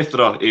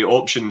plethora of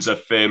options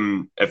if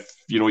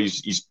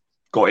he's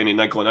got any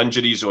niggling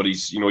injuries or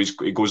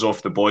he goes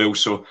off the boil.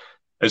 So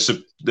it's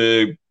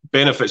the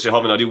benefits of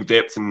having a real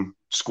depth in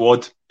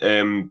squad,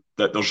 that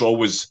there's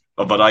always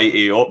a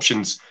variety of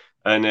options.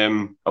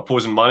 And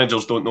opposing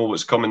managers don't know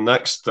what's coming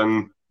next,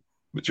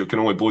 which can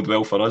only bode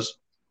well for us.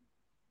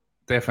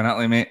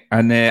 Definitely, mate.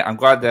 And I'm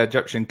glad the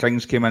Egyptian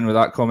Kings came in with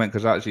that comment,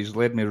 because he's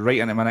led me right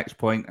into my next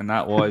point, and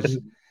that was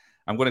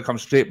I'm going to come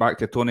straight back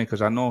to Tony,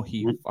 because I know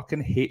he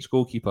fucking hates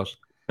goalkeepers.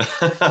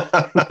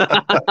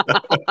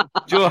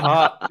 Joe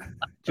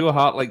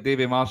Hart, like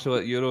Davy Marshall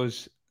at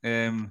Euros,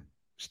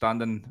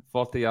 standing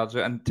 40 yards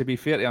out. And to be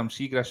fair to him,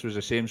 Siegrist was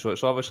the same. So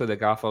it's obviously the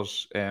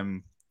gaffer's.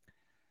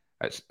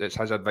 It's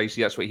his advice.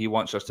 That's what he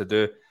wants us to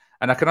do,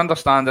 and I can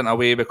understand in a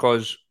way,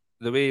 because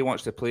the way he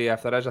wants to play,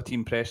 if there is a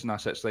team pressing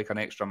us, it's like an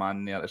extra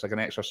man there. It's like an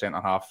extra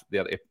centre half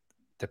there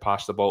to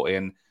pass the ball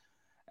in,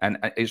 and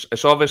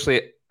it's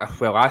obviously,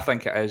 well, I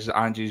think it is.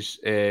 Angie's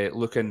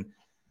looking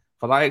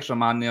for that extra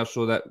man there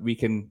so that we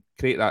can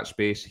create that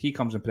space. He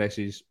comes and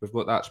presses. We've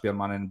got that spare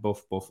man in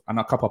both, and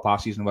a couple of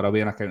passes, and we're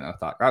away in a counter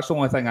attack. That's the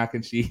only thing I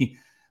can see.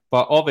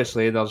 But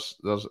obviously, it's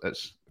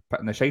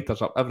putting the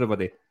shiters up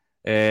everybody.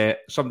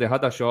 Somebody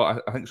had a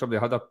shot. I think somebody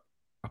had a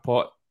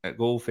pot at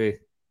goal for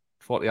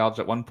 40 yards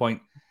at one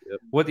point. Yep.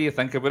 What do you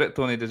think about it,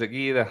 Tony? Does it give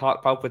you the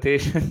heart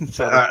palpitations?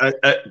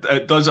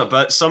 It does a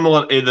bit.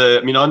 Similar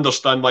to I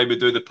understand why we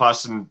do the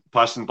passing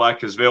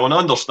back as well. And I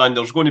understand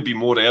there's going to be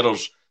more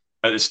errors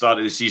at the start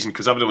of the season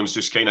because everyone's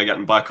just kind of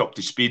getting back up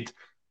to speed.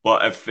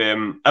 But if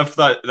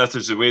that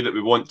is the way that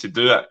we want to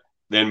do it,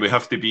 then we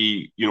have to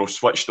be,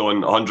 switched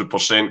on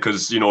 100%.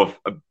 Because,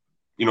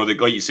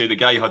 like you say, the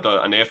guy had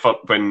an effort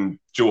when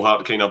Joe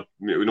Hart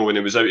when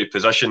he was out of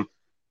position.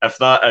 If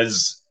that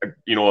is,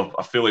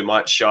 a fully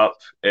match sharp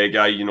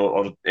guy,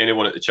 or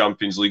anyone at the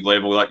Champions League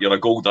level, that you're a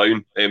goal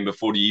down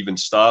before you even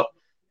start.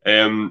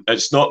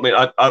 It's not.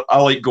 I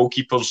like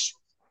goalkeepers,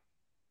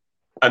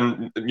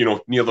 and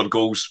near their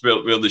goals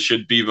where they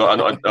should be.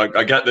 But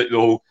I get that the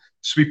whole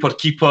sweeper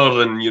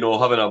keeper and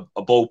having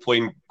a ball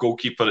playing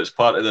goalkeeper. It's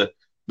part of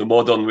the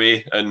modern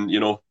way, and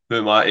who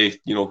am I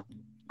to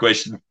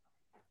question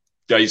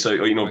guys like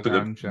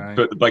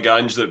put the big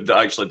Ange that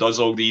actually does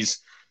all these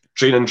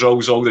training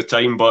drills all the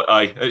time. But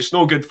it's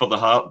no good for the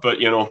heart. But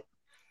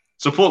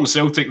supporting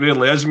Celtic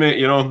rarely is,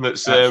 mate.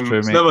 It's true,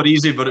 it's never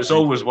easy, but it's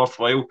always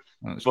worthwhile.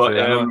 That's but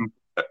true,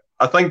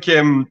 I think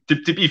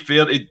to be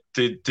fair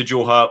to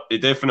Joe Hart, he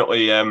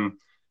definitely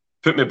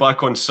put me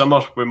back on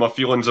simmer with my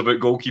feelings about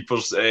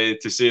goalkeepers,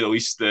 to say the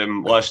least.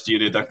 Last year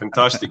he had a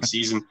fantastic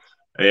season.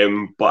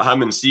 But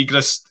him and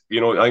Siegrist,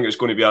 I think it's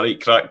going to be a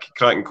right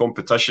cracking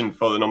competition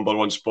for the number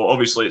one spot.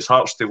 Obviously, it's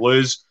Hearts to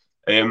lose,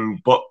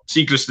 but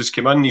Siegrist has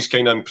come in. He's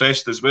kind of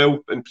impressed as well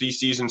in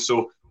pre-season,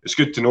 so it's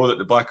good to know that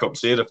the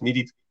backup's there if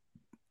needed.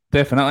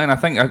 Definitely, and I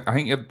think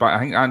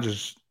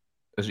Andrew's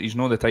he's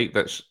not the type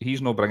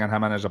he's not bringing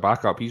him in as a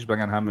backup. He's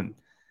bringing him in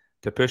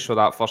to push for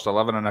that first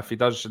 11, and if he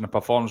does and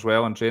performs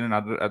well in training,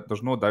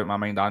 there's no doubt in my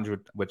mind Andrew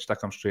would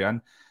stick him straight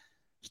in.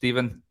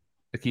 Stephen,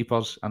 the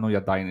keepers, I know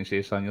you're dying to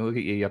say something. You look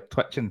at you're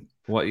twitching.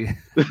 How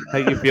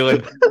you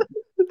feeling?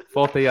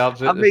 40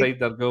 yards out the side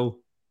their goal.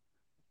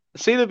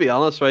 See, to be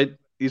honest, right,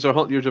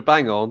 you're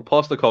bang on.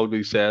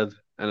 Postecoglou said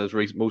in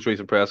his most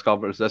recent press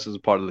conference, this is a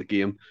part of the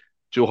game.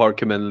 Joe Hart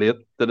came in late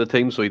to the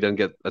team, so he didn't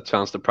get a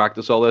chance to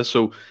practice all this.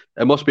 So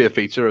it must be a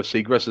feature if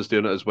Siegrist is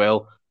doing it as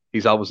well.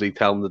 He's obviously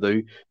telling him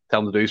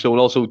to do so. And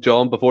also,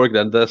 John, before I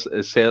get into this,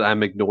 is said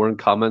I'm ignoring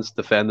comments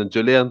defending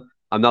Julian.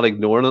 I'm not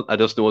ignoring it. I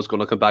just know it's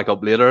going to come back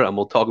up later, and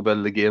we'll talk about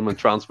it again when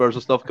transfers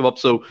and stuff come up.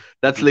 So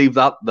let's leave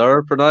that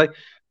there for now.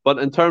 But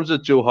in terms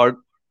of Joe Hart,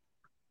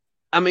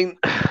 I mean,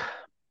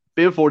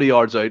 being 40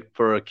 yards out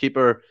for a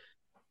keeper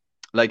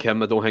like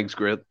him, I don't think is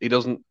great.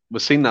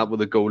 We've seen that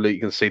with a goalie. You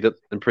can see that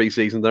in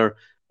pre-season there.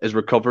 His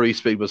recovery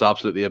speed was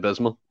absolutely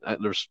abysmal.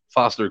 There's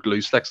faster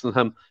glue sticks than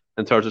him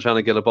in terms of trying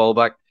to get a ball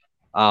back.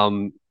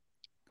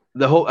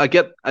 I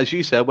get, as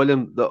you said,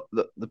 William,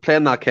 the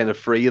playing that kind of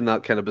free in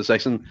that kind of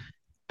position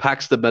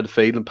packs the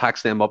midfield and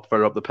packs them up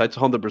further up the pitch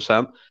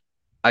 100%.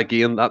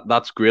 Again,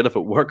 that's great if it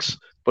works.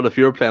 But if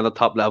you're playing a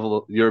top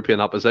level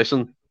European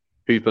opposition,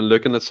 who've been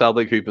looking at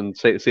Celtic, who've been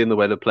seeing the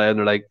way they play, and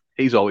they're like,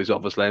 he's always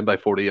off his line by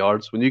 40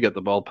 yards. When you get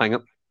the ball, ping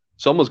it.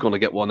 Someone's going to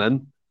get one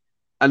in.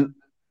 And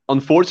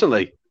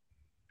unfortunately,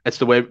 it's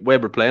the way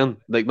we're playing.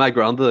 Like my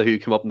granddad who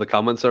came up in the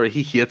comments there,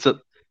 he hates it.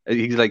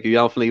 He's like, he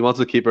wants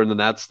the keeper in the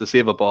nets to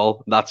save a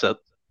ball. And that's it.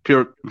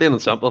 Pure, plain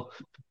and simple.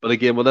 But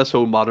again, with this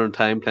whole modern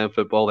time playing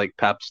football, like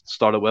Pep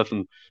started with,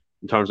 and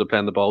in terms of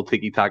playing the ball,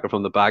 tiki-taka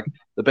from the back,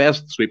 the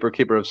best sweeper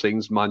keeper I've seen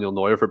is Manuel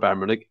Neuer for Bayern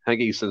Munich. I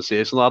think he's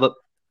sensational at it.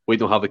 We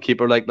don't have a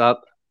keeper like that.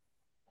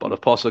 But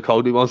if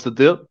Postecoglou wants to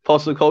do it,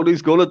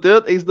 Postecoglou's going to do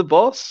it. He's the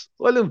boss.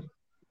 William.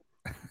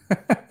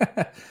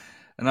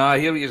 No, I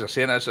hear what you're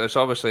saying. It's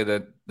obviously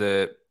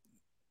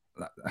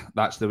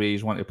that's the way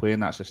he's wanted to play,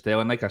 and that's the style.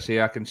 And like I say,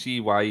 I can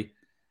see why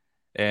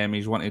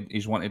he's wanted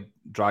to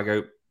drag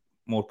out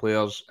more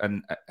players.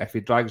 And if he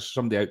drags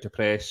somebody out to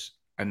press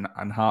and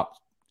Hart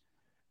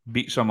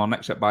beats him or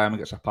nicks it by him and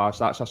gets a pass,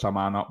 that's us a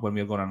man up when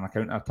we're going on a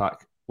counter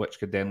attack, which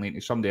could then lead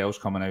to somebody else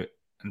coming out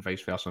and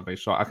vice versa.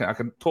 So I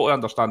can totally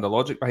understand the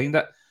logic behind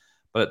it,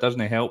 but it doesn't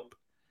help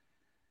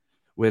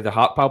with the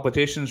heart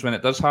palpitations when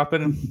it does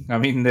happen. I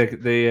mean, the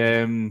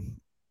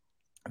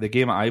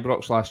game at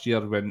Ibrox last year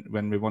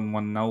when we won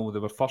 1-0,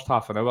 the first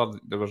half an hour,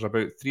 there was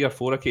about 3 or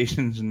 4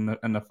 occasions in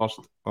the first,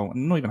 well,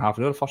 not even half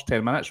an hour, the first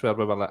 10 minutes where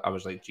I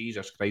was like,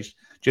 Jesus Christ,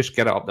 just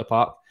get it up the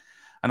park.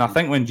 And I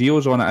think when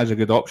Gio's on it is a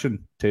good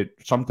option to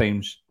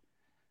sometimes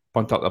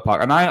punt up the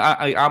park. And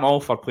I'm all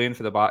for playing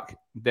for the back,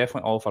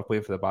 definitely all for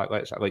playing for the back.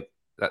 That's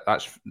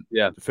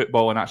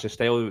football, and that's the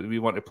style we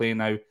want to play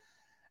now.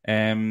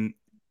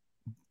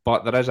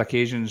 But there is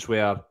occasions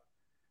where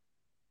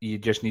you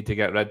just need to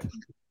get rid.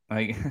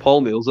 Like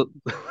Paul nails it.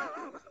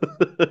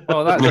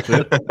 Oh, that's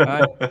true.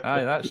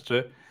 Aye, that's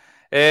true.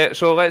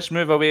 So let's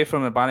move away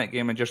from the Bannock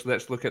game and just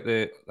let's look at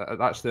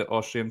that's the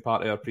Austrian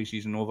part of our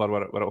pre-season over.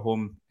 We're at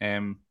home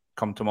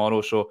come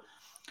tomorrow, so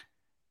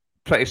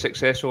pretty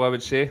successful, I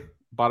would say.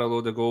 Bar a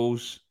load of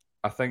goals.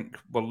 I think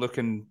we're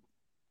looking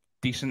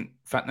decent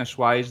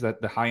fitness-wise.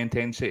 That the high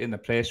intensity in the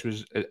press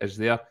is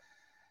there.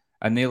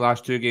 And the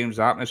last 2 games,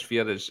 the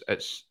atmosphere is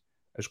as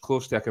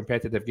close to a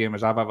competitive game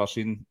as I've ever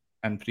seen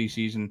in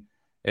pre-season.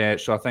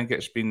 So I think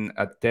it's been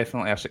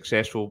definitely a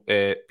successful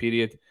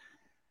period.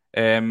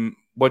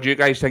 What do you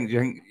guys think? Do you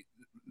think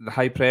the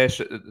high press,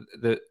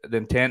 the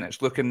intent,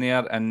 it's looking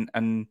there?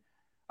 And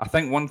I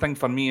think one thing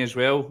for me as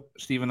well,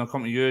 Stephen, I'll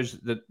come to you,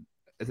 is that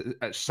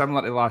it's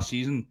similar to last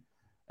season,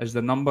 is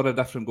the number of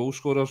different goal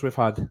scorers we've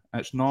had.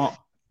 It's not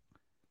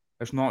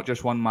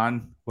just one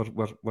man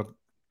we're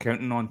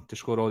counting on to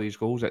score all these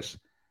goals. It's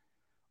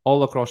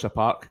all across the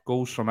park,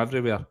 goals from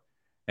everywhere.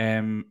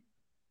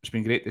 It's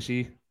been great to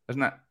see,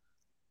 isn't it?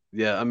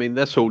 Yeah, I mean,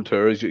 this whole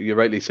tour, as you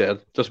rightly said,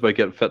 just about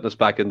getting fitness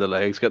back in the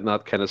legs, getting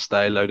that kind of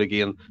style out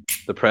again,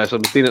 the press.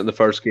 I've seen it in the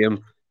first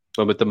game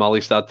when with the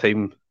Molistad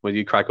team, when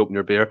you crack open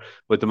your beer,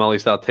 with the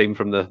Molistad team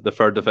from the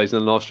 3rd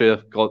division in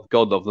Austria. God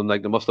love them.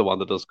 Like, they must have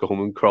wanted us to go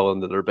home and crawl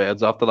into their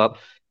beds after that.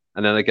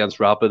 And then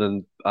against Rapid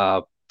and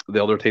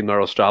the other team there,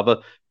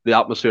 Ostrava, the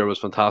atmosphere was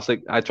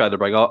fantastic. I tried to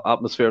bring up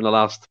atmosphere in the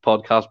last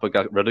podcast, but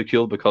got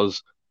ridiculed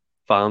because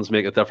fans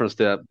make a difference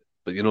to it.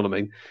 But you know what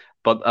I mean.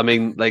 But I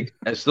mean, like,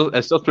 it's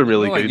just been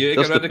really good. You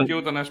just get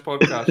ridiculed on this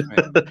podcast, mate.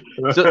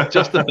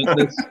 just the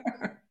fitness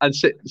and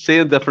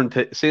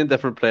seeing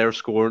different players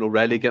scoring.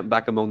 O'Reilly getting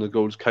back among the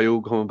goals.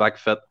 Kyle coming back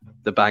fit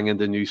to bang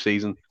into the new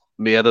season.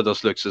 Maeda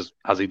just looks as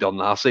he done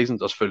last season,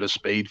 just full of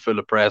speed, full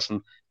of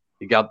pressing.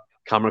 You got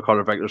Cameron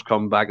Carter-Vickers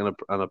coming back in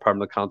a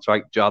permanent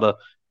contract. Jota,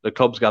 the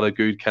club's got a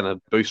good kind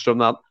of boost from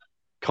that.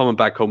 Coming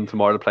back home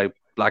tomorrow to play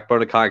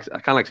Blackburn, I can't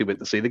actually wait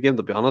to see the game,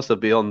 to be honest.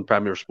 It'll be on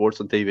Premier Sports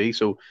on TV,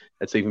 so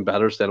it's even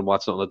better instead of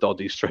watching it on a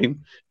dodgy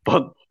stream.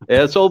 But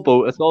yeah, it's all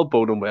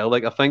boding well.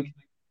 Like, I think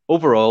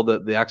overall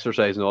the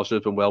exercise in Austria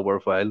has been well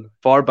worthwhile.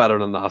 Far better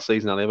than last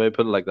season anyway,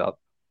 put it like that.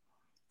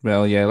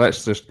 Well, yeah,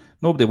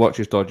 nobody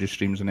watches dodgy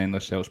streams and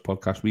Endless Sales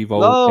podcast. We've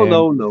all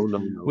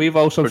no. We've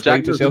all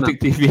subscribed to Celtic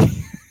TV.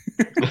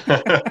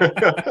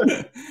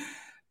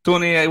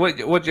 Tony,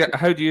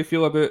 how do you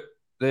feel about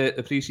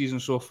the pre-season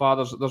so far?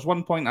 There's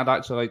one point I'd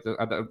like to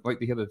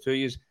hear the two of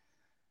you.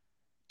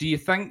 Do you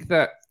think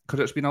that,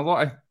 because it's been a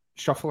lot of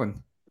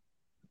shuffling,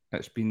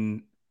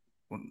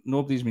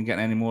 nobody's been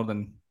getting any more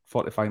than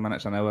 45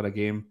 minutes an hour a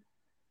game,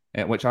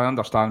 which I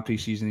understand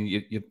pre-season.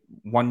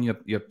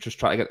 You're just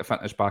trying to get the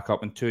fitness back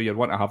up, and 2, you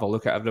want to have a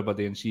look at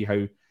everybody and see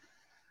how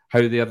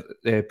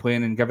they're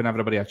playing and giving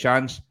everybody a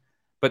chance.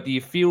 But do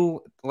you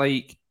feel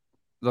like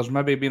there's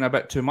maybe been a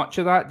bit too much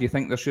of that? Do you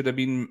think there should have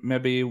been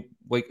maybe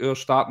like our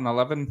starting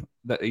 11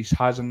 that he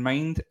has in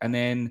mind, and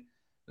then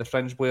the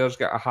fringe players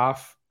get a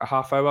half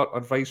hour,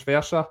 or vice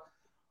versa?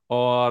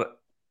 Or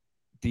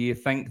do you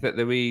think that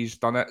the way he's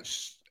done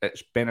it's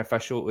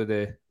beneficial to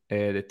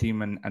the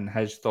team and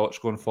his thoughts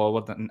going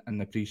forward in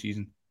the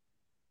pre-season?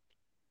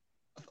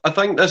 I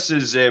think this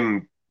is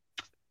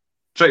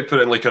try to put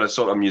it in like a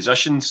sort of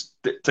musicians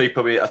type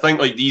of way. I think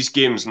like these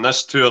games and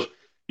this tour,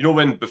 you know,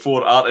 when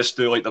before artists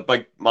do like the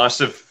big,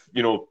 massive,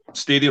 you know,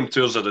 stadium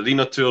tours or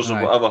arena tours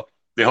or whatever,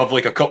 they have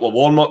like a couple of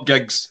warm-up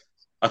gigs.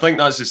 I think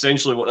that's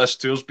essentially what this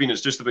tour's been.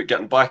 It's just about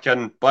getting back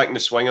in the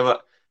swing of it,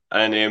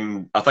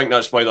 and I think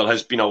that's why there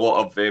has been a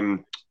lot of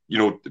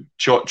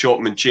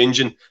chopping and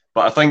changing.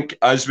 But I think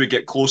as we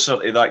get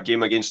closer to that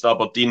game against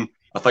Aberdeen,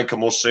 I think a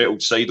more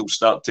settled side will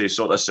start to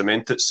sort of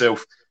cement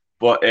itself.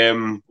 But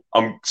I'm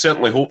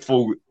certainly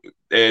hopeful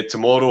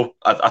tomorrow.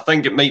 I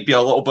think it might be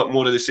a little bit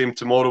more of the same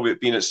tomorrow with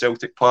it being at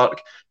Celtic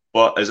Park.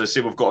 But as I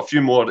say, we've got a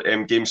few more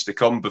games to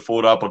come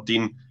before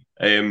Aberdeen.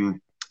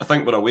 I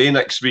think we're away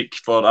next week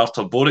for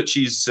Artur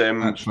Boric's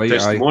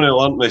testimonial,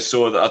 aren't we?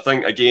 So I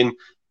think, again,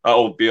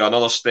 that'll be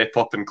another step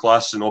up in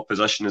class and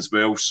opposition as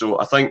well. So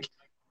I think,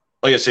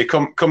 like I say,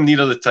 come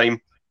nearer the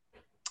time,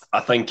 I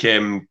think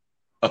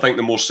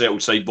the more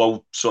settled side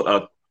will sort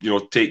of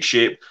take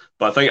shape.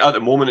 But I think at the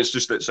moment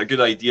it's a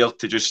good idea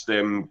to just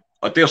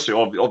I dare say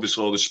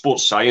obviously all the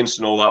sports science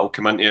and all that will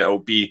come into it. It'll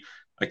be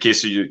a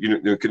case of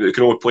you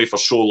can only play for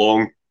so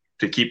long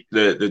to keep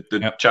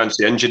the chance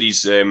of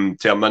injuries to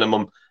a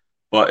minimum.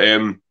 But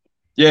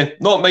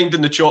not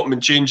minding the chopping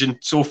and changing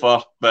so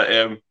far.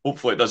 But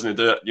hopefully it doesn't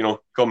do it.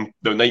 Come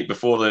the night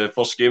before the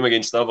first game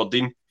against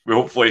Aberdeen,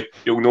 hopefully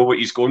he'll know what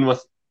he's going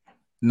with.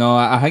 No,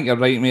 I think you're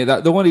right, mate.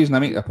 The only reason I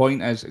make the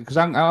point is because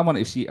I want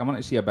to see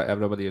a bit of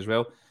everybody as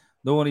well.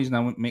 The only reason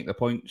I make the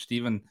point,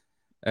 Stephen,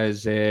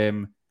 is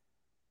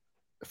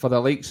for the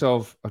likes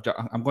of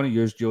I'm going to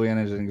use Julian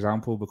as an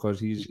example because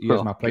he is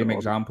my prime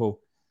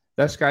example.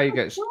 This guy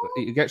gets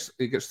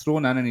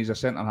thrown in and he's a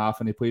centre half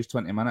and he plays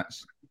 20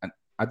 minutes. And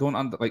I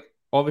don't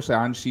obviously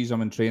Ange sees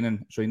him in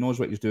training, so he knows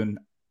what he's doing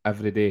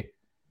every day.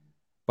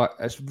 But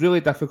it's really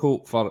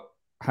difficult for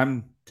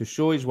him to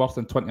show his worth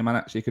in 20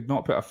 minutes. He could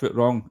not put a foot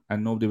wrong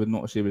and nobody would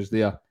notice he was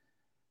there.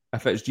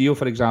 If it's Gio,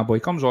 for example,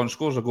 he comes on,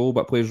 scores a goal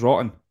but plays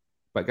rotten,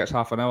 but gets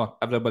half an hour,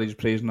 everybody's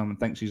praising him and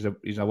thinks he's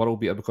a world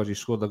beater because he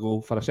scored a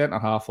goal. For a centre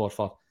half or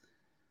for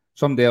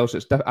somebody else,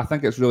 I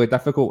think it's really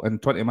difficult in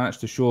 20 minutes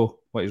to show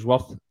what he's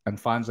worth, and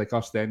fans like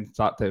us then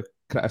start to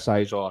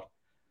criticise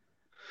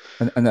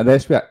and the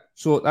rest of it.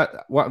 So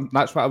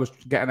that's what I was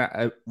getting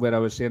at, where I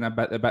was saying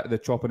about the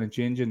chopping and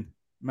changing.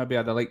 Maybe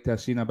I'd like to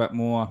have seen a bit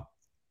more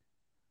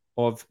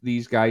of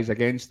these guys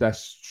against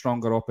this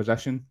stronger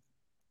opposition.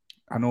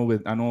 I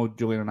know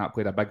Julian and that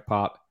played a big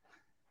part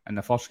in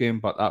the first game,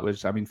 but that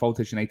was,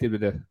 Falkirk United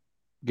would have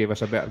gave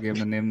us a better game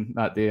than them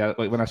that day.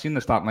 Like when I seen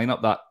the starting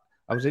lineup, that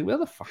I was like, where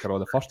the fuck are all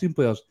the first team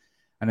players?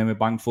 And then we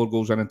banged 4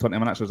 goals in 20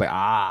 minutes. I was like,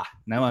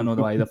 now I know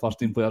why the first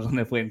team players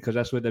aren't playing, because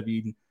this would have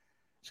been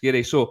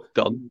scary. So,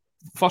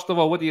 first of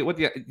all, what do you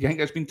think?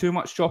 It's been too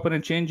much chopping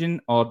and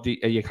changing, or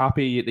are you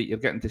happy that we're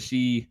getting to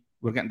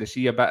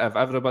see a bit of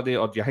everybody,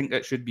 or do you think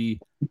it should be?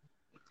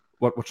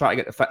 We're trying to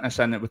get the fitness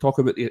in it. We talk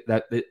about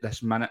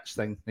this minutes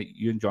thing that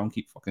you and John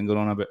keep fucking going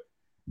on about.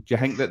 Do you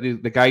think that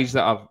the guys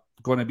that are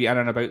going to be in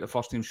and about the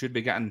first team should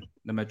be getting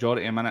the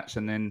majority of minutes,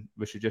 and then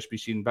we should just be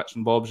seeing bits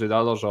and bobs of the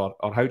others, or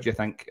how do you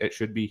think it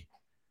should be?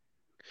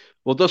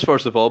 Well, just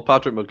first of all,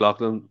 Patrick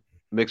McLaughlin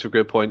makes a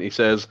great point. He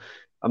says,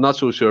 I'm not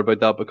so sure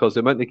about that because the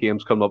amount of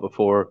games coming up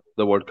before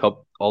the World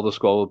Cup, all the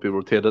squad will be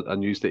rotated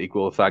and used to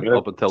equal effect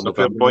up until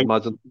November, I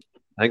imagine.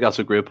 I think that's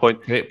a great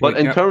point. But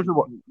in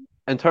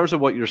terms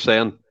of what you're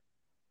saying,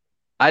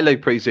 I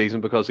like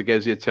pre-season because it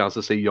gives you a chance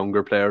to see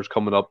younger players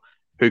coming up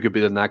who could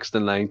be the next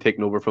in line,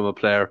 taking over from a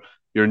player.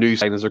 Your new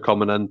signings are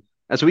coming in.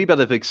 It's a wee bit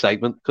of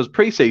excitement because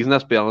pre-season,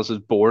 let's be honest, is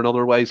boring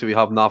otherwise if you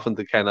have nothing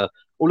to kind of,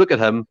 look at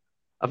him.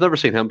 I've never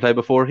seen him play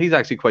before. He's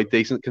actually quite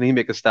decent. Can he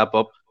make a step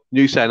up?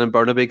 New signing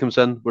Burnaby comes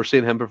in. We're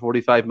seeing him for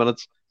 45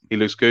 minutes. He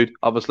looks good,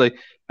 obviously.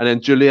 And then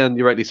Julian,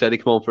 you rightly said he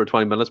came on for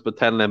 20 minutes, but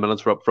 10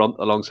 minutes were up front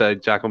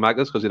alongside Jack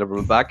O'Magnus because he never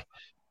went back.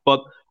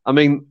 But, I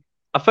think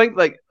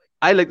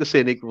I like to see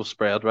an equal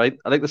spread, right?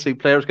 I like to see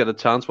players get a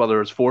chance,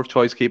 whether it's fourth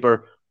choice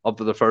keeper up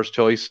to the first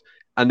choice.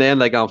 And then,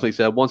 like Anthony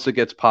said, once it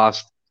gets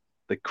past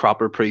the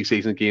crapper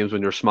pre-season games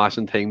when you're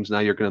smashing teams, now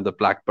you're going into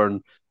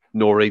Blackburn,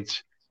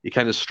 Norwich, you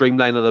kind of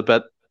streamline it a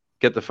bit,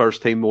 get the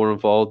first team more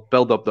involved,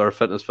 build up their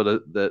fitness for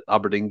the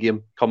Aberdeen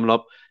game coming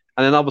up.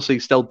 And then obviously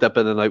still dip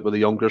in and out with the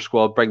younger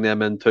squad, bring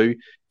them in too.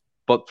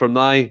 But from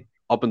now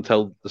up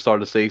until the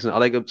start of the season, I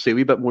like to see a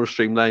wee bit more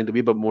streamlined, a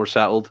wee bit more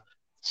settled,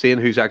 seeing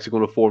who's actually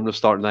going to form the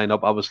starting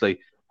lineup. Obviously,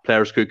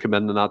 players could come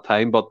in that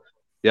time, but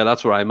yeah,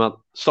 that's where I'm at.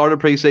 Start of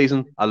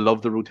pre-season, I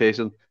love the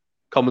rotation.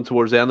 Coming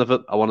towards the end of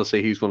it, I want to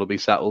see who's going to be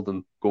settled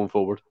and going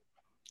forward.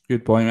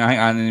 Good point.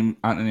 I think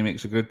Anthony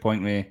makes a good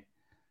point with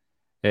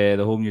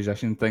the whole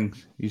musician thing.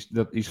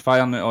 He's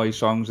firing out all his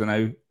songs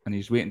now, and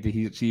he's waiting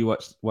to see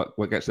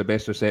what gets the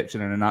best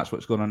reception, and then that's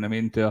what's going on the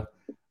main tour.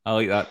 I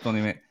like that,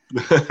 Tony, mate.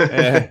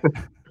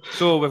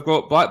 So we've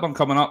got Blackburn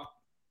coming up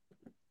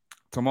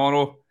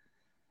tomorrow.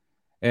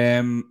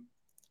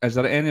 Is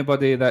there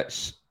anybody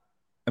that's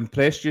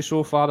impressed you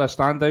so far, a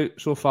standout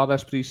so far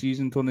this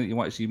pre-season, Tony, that you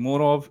want to see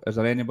more of? Is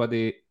there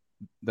anybody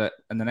that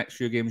in the next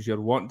few games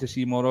you're wanting to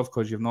see more of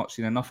because you've not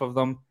seen enough of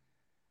them?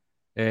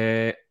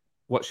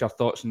 What's your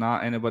thoughts on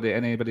that?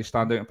 Anybody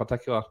stand out in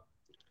particular?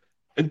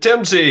 In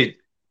terms of,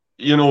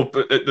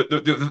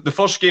 the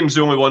first game's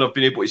the only one I've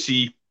been able to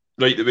see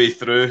right the way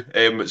through.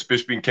 It's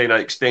just been kind of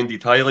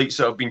extended highlights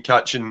that I've been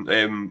catching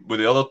with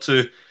the other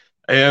two.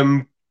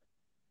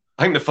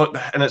 I think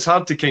and it's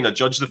hard to kind of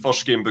judge the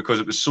first game because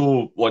it was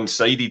so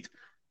one-sided.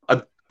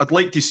 I'd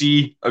like to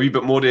see a wee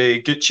bit more of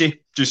Gucci,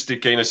 just to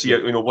kind of see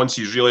it, once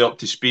he's really up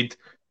to speed,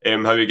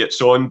 how he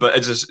gets on. But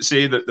as I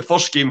say, that the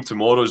first game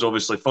tomorrow is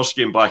obviously first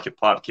game back at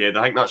Parkhead.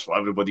 I think that's what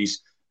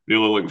everybody's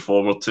really looking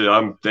forward to.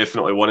 I'm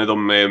definitely one of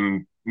them.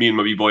 Me and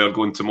my wee boy are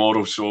going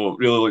tomorrow, so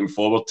really looking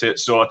forward to it.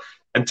 So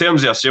in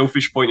terms of a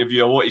selfish point of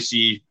view, I want to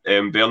see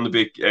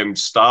Bernabei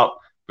start,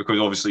 because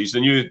obviously he's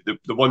the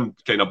one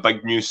kind of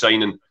big new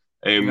signing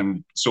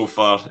so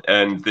far,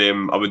 and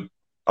I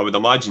would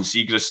imagine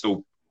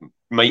Segrist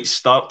might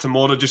start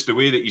tomorrow. Just the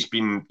way that he's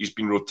been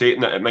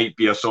rotating it might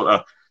be a sort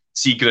of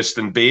Segrist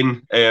and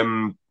Bain.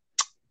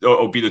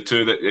 It'll be the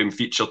two that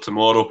feature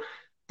tomorrow.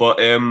 But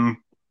in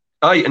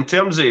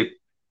terms of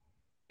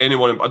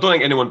anyone, I don't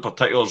think anyone in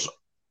particular's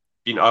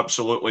been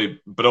absolutely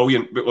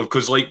brilliant,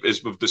 because like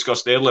as we've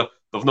discussed earlier,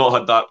 they've not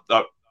had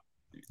that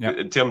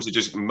in terms of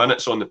just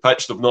minutes on the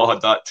pitch, they've not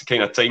had that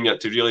kind of time yet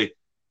to really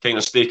kind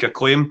of stake a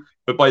claim.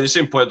 But by the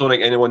same point, I don't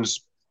think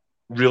anyone's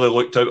really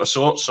looked out of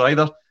sorts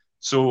either.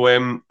 So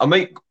I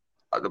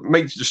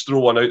might just throw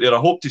one out there. I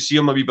hope to see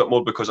him a wee bit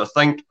more, because I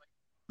think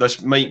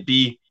this might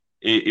be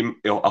I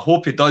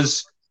hope he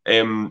does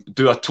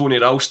do a Tony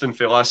Ralston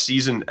for last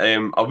season.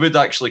 I would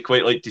actually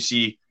quite like to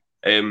see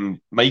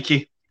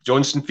Mikey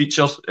Johnson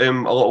feature a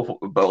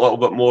little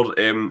bit more,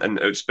 and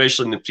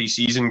especially in the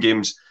pre-season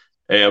games.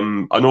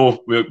 I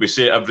know we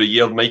say it every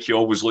year, Mikey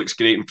always looks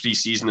great in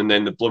pre-season, and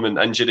then the blooming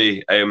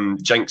injury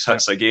jinx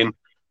hits again.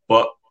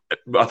 But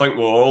I think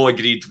we're all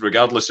agreed,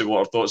 regardless of what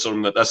our thoughts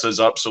are, that this is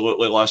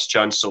absolutely last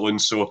chance saloon.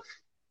 So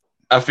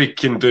if he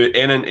can do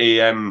anything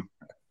to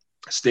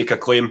stake a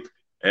claim,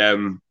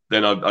 then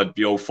I'd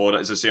be all for it.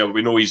 As I say,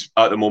 we know he's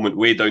at the moment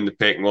way down the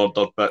pecking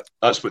order, but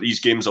that's what these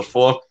games are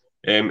for.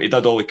 He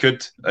did all he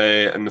could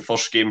in the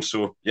first game,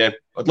 so yeah,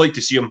 I'd like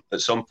to see him at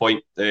some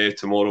point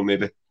tomorrow,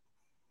 maybe.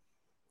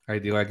 I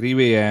do. I agree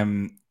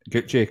with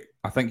Gucci.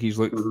 I think he's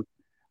looked.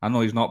 I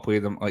know he's not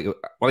played them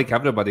like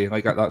everybody.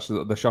 Like that's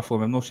the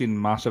shuffle. I've not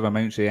seen massive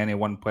amounts of any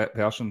one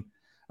person.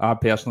 I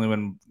personally,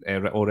 when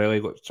O'Reilly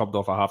got subbed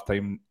off at half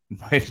time,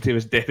 he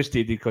was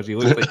devastated because he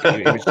looked like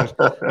he was just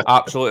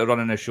absolutely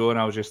running the show, and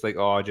I was just like,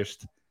 oh,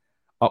 just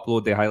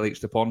upload the highlights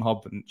to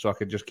Pornhub, and so I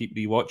could just keep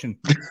rewatching.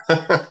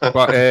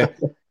 But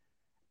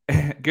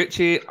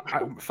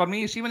Gucci, for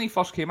me, see when he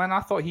first came in,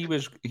 I thought he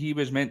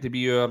was meant to be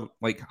your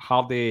like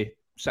hardy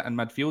sitting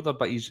midfielder,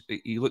 but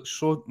he looks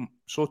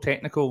so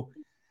technical.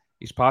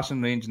 His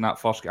passing range in that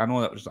first, I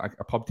know that was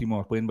a pub team we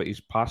were playing, but his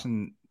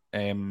passing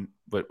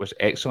was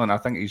excellent. I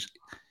think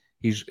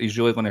he's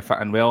really going to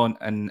fit in well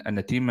in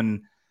the team.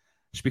 And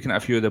speaking to a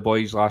few of the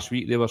boys last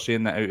week, they were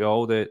saying that out of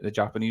all the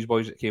Japanese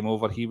boys that came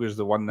over, he was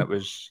the one that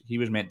was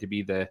meant to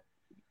be the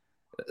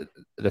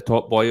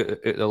top boy out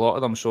of a lot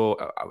of them. So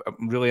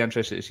I'm really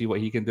interested to see what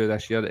he can do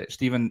this year.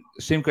 Stephen,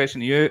 same question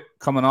to you.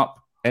 Coming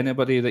up,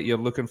 anybody that you're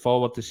looking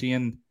forward to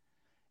seeing?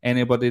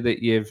 Anybody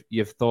that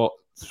you've thought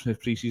through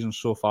pre-season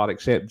so far,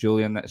 except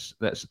Julian, that's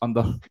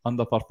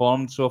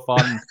underperformed so far,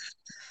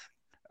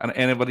 and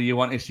anybody you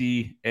want to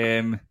see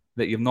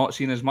that you've not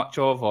seen as much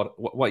of, or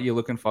what are you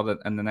looking for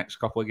in the next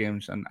couple of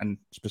games, and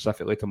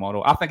specifically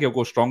tomorrow? I think he'll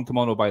go strong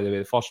tomorrow. By the way,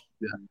 the first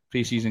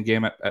pre-season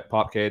game at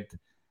Parkhead,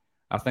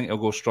 I think he'll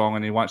go strong,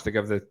 and he wants to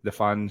give the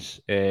fans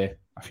a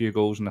few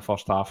goals in the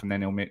first half, and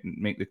then he'll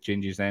make the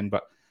changes then.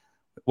 But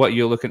what are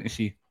you looking to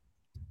see?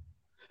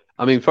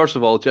 I mean, first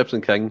of all,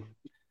 Gibson King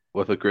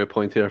with a great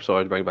point here.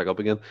 Sorry to bring it back up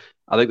again.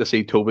 I'd like to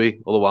see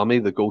Toby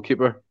Oluwami, the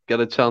goalkeeper, get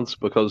a chance,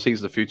 because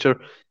he's the future.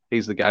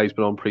 He's the guy who's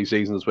been on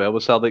pre-season as well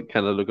with Celtic,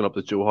 kind of looking up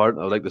to Joe Hart.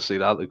 I'd like to see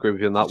that. I agree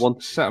with you on that one.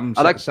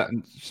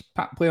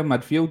 Play on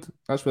midfield.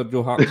 That's where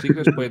Joe Hart and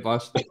Segrist played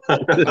last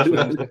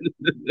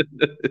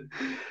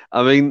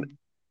I mean,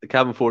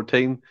 Cabin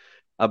 14,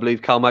 I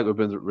believe Calmac would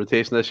have been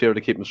rotation this year to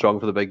keep him strong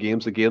for the big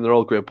games. Again, they're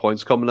all great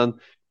points coming in.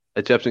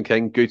 Egyptian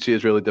King, Gucci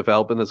is really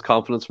developing his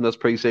confidence from this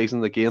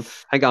pre-season. Again,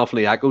 I think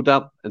Anthony echoed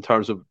that in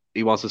terms of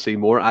he wants to see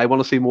more. I want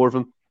to see more of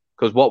him,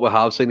 because what we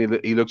have seen,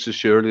 he looks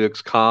assured, he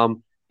looks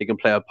calm, he can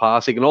play a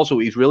pass.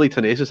 He's really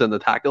tenacious in the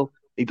tackle.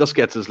 He just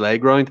gets his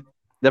leg round.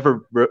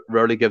 Never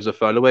rarely gives a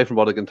foul away from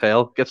what I can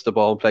tell. Gets the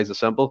ball and plays it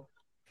simple.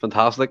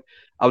 Fantastic.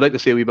 I would like to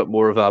see a wee bit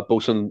more of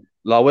Bosun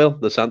Lawwell,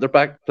 the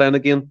centre-back, playing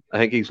again. I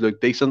think he's looked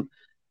decent.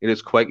 He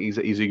looks quick. He's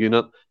a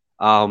unit.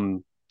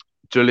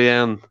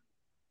 Julian...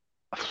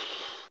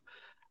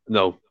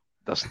 No.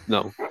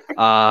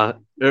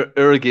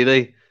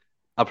 Uragiri,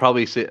 I'll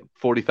probably say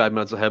 45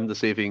 minutes of him to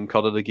see if he can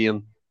cut it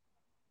again.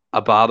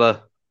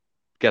 Abada,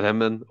 get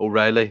him in.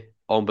 O'Reilly,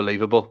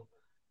 unbelievable.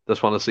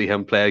 Just want to see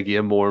him play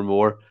again more and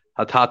more.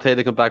 Hatate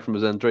to come back from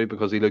his injury,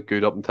 because he looked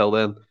good up until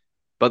then.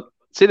 But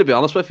see, to be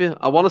honest with you,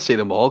 I want to see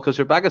them all, because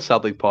you're back at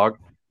Celtic Park.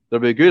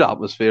 There'll be a good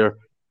atmosphere.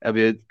 It'll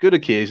be a good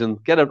occasion.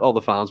 Get all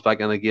the fans back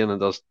in again and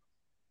just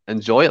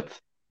enjoy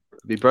it.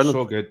 It'd be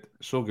brilliant.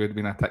 So good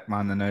being a tick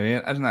man now,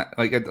 isn't it?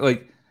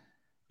 Like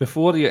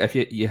before, if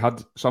you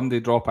had somebody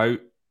drop out,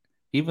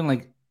 even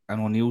like I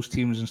know Neil's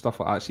teams and stuff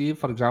like that. See,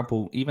 for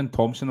example, even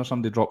Thompson or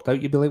somebody dropped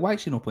out, you'd be like, why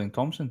is he not playing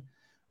Thompson?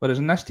 Whereas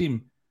in this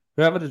team,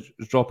 whoever is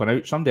dropping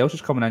out, somebody else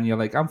is coming in. You're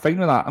like, I'm fine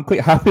with that. I'm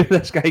quite happy with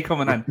this guy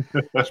coming in.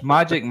 It's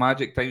magic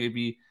time to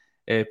be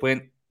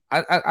playing.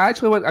 I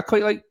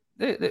quite like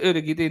the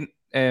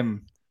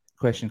Urhoghide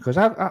question, because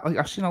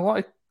I've seen a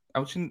lot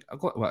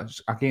of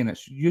again,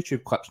 it's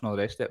YouTube clips and all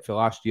the rest of it for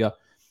last year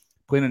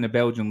playing in the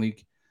Belgian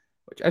league,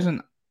 which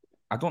isn't.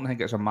 I don't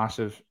think it's a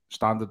massive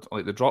standard,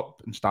 like the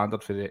drop in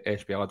standard for the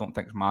SPL. I don't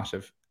think it's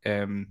massive.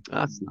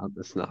 That's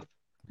not.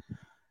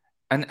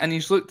 And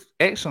he's looked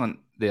excellent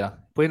there,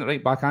 playing it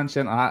right back and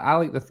centre. I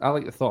like the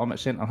thought of him at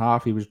centre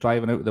half. He was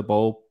driving out with the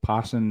ball,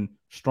 passing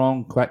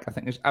strong, quick. I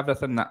think it's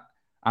everything that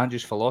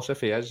Ange's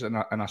philosophy is in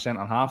a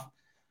centre half,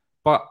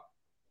 but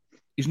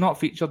he's not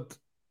featured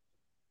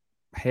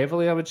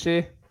heavily, I would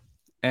say.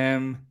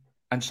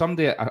 And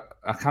somebody,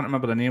 I can't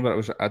remember the name, but it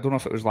was, I don't know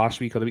if it was last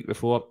week or the week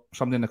before,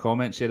 somebody in the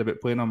comments said about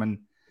playing him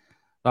in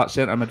that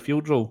centre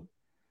midfield role,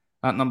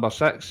 at number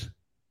 6.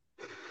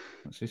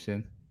 What's he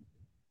saying?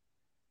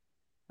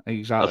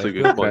 Exactly.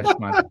 That's a good Poor Chris,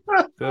 man.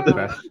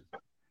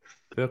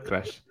 Poor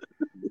Chris.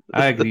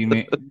 I agree,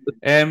 mate.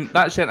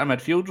 That centre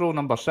midfield role,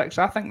 number 6,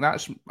 I think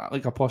that's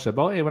like a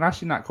possibility. When I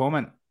seen that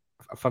comment,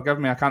 forgive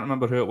me, I can't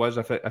remember who it was.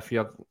 If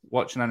you're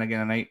watching in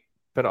again tonight,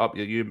 put it up.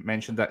 You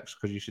mentioned it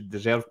because you should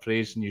deserve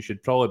praise and you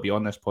should probably be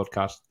on this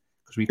podcast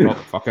because we talk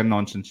fucking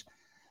nonsense.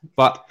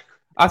 But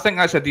I think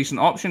that's a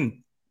decent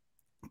option.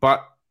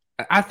 But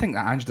I think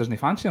that Ange doesn't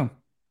fancy him.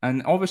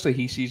 And obviously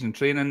he sees in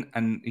training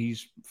and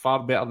he's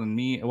far better than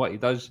me at what he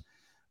does.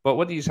 But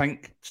what do you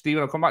think,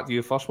 Stephen? I'll come back to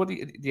you first. What do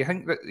you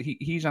think that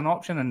he's an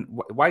option? And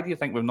why do you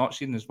think we've not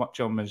seen as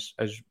much of him as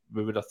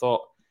we would have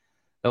thought?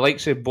 The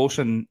likes of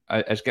Bosun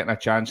is getting a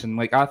chance, and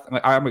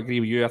I agree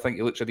with you. I think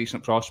he looks a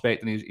decent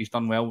prospect, and he's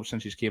done well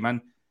since he's came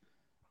in.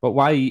 But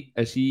why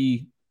is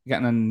he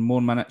getting in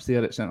more minutes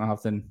there at centre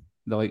half than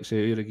the likes of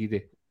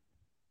Urhoghide?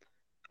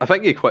 I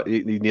think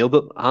he nailed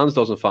it. Hans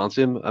doesn't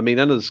fancy him. I mean,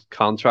 in his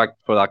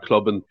contract for that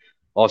club in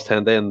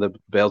Ostende in the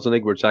Belgian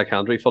League, where Jack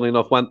Hendry, funny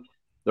enough, went,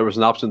 there was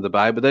an option to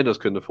buy, but they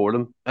just couldn't afford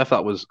him. If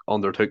that was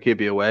undertook, he'd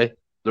be away.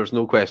 There's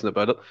no question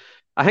about it.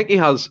 I think he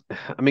has.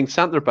 I mean,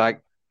 centre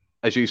back.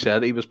 As you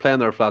said, he was playing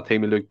there for that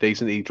team. He looked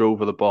decent. He drove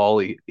with the ball.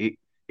 He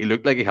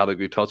looked like he had a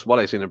good touch. What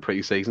I seen in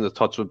pre-season, the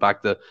touch went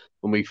back to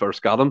when we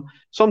first got him.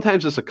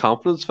 Sometimes it's a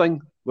confidence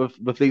thing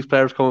with these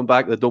players coming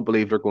back. They don't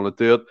believe they're going to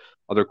do it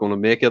or they're going to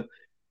make it.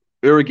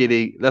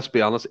 Urhoghide, let's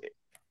be honest,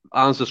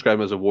 Anne's described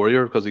him as a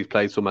warrior because he's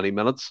played so many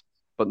minutes,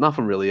 but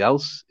nothing really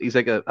else. He's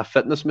like a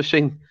fitness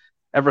machine.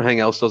 Everything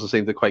else doesn't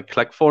seem to quite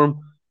click for him.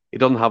 He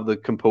doesn't have the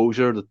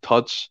composure, the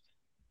touch,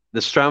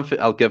 the strength.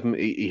 I'll give him.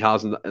 He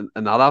has in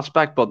that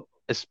aspect, but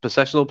his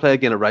positional play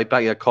again at right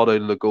back, he got caught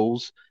out of the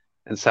goals.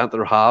 In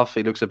centre half,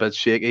 he looks a bit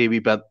shaky, a wee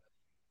bit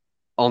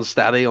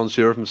unsteady,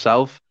 unsure of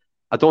himself.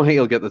 I don't think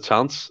he'll get the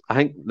chance. I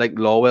think like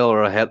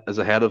Lawwell is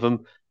ahead of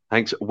him. I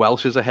think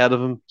Welsh is ahead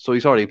of him. So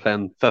he's already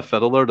playing fifth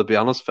fiddle there, to be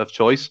honest, fifth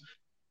choice.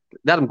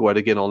 Let him go out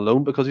again on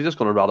loan because he's just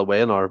going to rat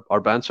away in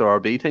our bench or our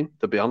B team,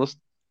 to be honest.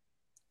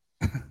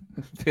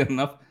 Fair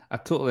enough. I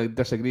totally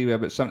disagree with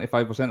about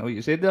 75% of what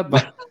you said there,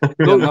 but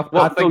fair enough.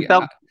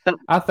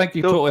 I think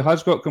he totally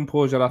has got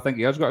composure. I think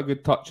he has got a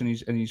good touch and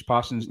his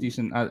passing's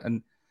decent.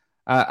 And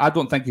I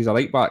don't think he's a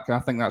right back. I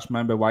think that's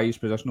maybe why his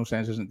positional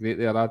sense isn't great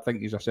there. I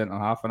think he's a centre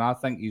half, and I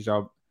think he's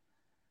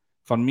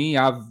for me,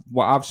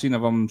 what I've seen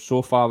of him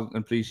so far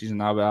in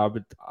pre-season, I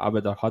would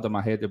have had him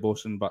ahead of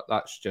Bosun, but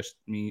that's just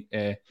me.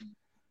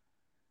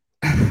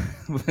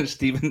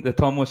 Stephen, the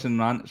Tomlinson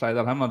rant, it's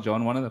either him or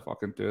John, one of the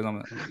fucking two of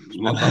them.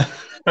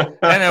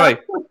 Anyway,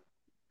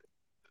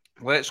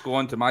 let's go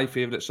on to my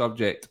favourite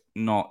subject,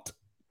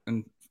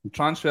 and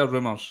transfer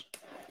rumours.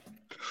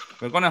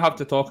 We're going to have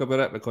to talk about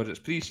it because it's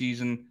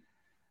pre-season,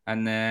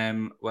 and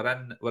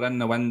we're in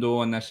the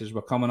window, and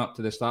we're coming up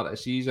to the start of the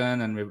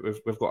season, and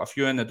we've got a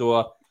few in the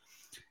door.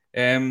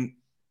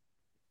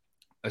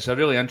 It's a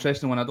really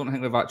interesting one. I don't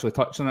think we've actually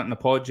touched on it in the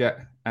pod yet,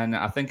 and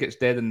I think it's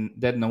dead in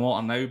the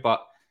water now.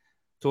 But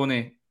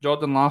Tony,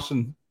 Jordan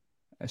Larsson,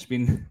 it's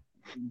been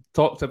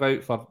talked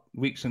about for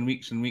weeks and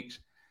weeks and weeks,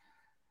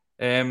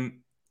 and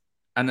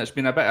it's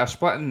been a bit of a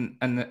split in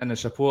the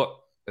support.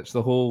 It's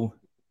the whole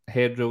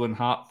head ruling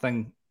heart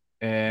thing.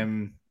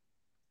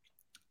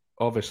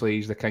 Obviously,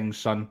 he's the king's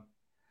son.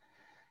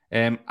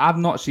 I've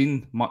not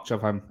seen much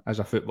of him as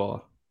a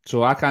footballer,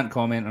 so I can't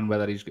comment on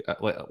whether he's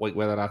like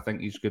whether I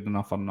think he's good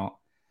enough or not.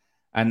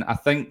 And I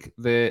think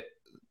the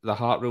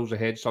heart rules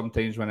ahead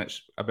sometimes when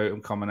it's about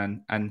him coming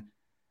in. And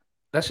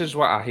this is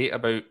what I hate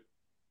about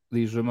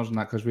these rumours and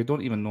that, because we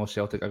don't even know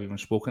Celtic have even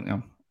spoken to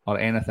him or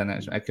anything.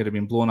 It could have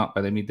been blown up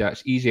by the media.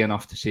 It's easy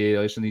enough to say,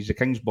 listen, he's the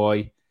king's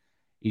boy.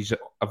 He's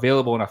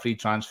available on a free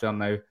transfer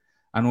now.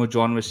 I know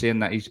John was saying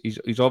that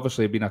he's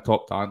obviously been a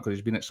top talent because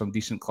he's been at some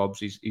decent clubs.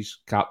 He's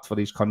capped for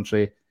his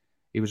country.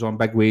 He was on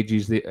big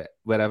wages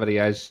wherever he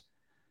is.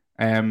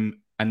 And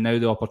now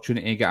the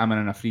opportunity to get him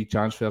in a free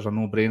transfer is a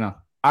no-brainer.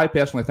 I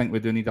personally think we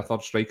do need a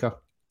third striker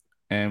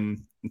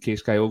in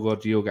case Kyogo or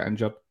Gio get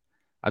injured.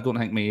 I don't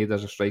think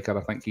Maeda's a striker.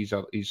 I think he's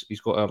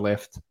got our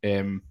left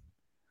wing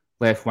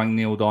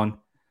nailed on.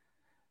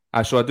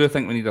 So I do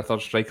think we need a third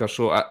striker.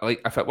 So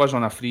if it was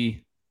on a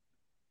free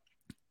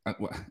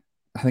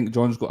I think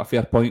John's got a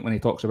fair point when he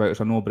talks about it's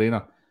a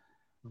no-brainer.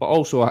 But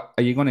also,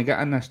 are you going to get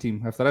in this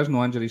team? If there is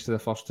no injuries to the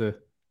first two,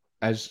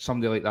 is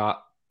somebody like that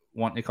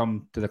want to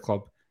come to the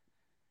club?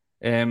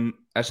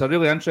 It's a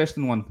really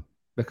interesting one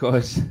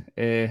because,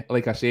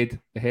 like I said,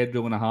 the head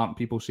rule in the heart,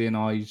 people saying,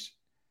 oh, he's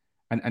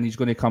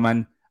going to come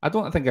in. I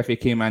don't think if he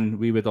came in,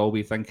 we would all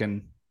be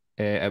thinking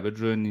it would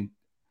ruin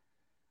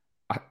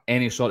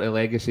any sort of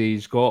legacy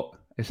he's got.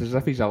 It's as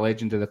if he's a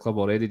legend of the club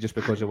already just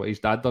because of what his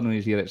dad done when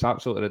he's here. It's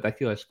absolutely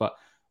ridiculous. But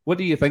what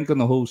do you think on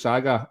the whole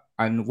saga?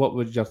 And what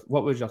was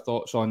your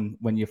thoughts on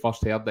when you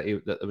first heard that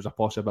there was a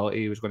possibility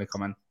he was going to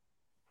come in?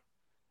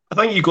 I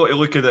think you got to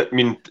look at it. I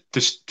mean,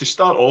 to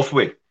start off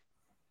with,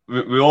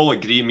 we all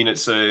agree. I mean,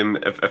 it's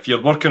if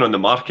you're working on the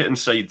marketing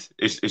side,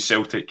 it's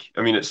Celtic.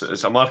 I mean, it's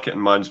a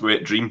marketing man's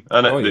wet dream,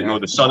 isn't it? You know,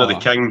 the son of the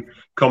king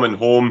coming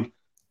home.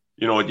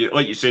 You know,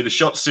 like you say, the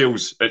shirt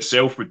sales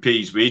itself would pay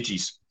his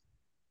wages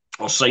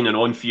or signing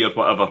on fee or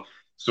whatever.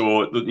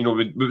 So, you know,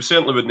 we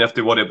certainly wouldn't have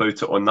to worry about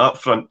it on that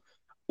front.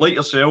 Like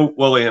yourself,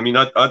 Willie, I mean,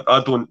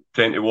 I don't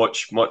tend to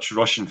watch much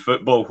Russian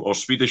football or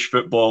Swedish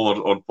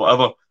football or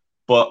whatever,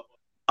 but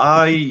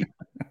that's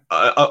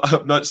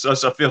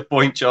a fair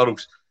point,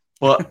 Charles.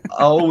 But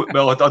I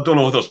don't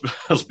know.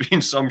 There's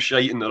been some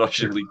shite in the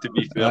Russian league, to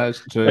be fair.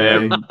 That's true.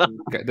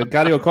 The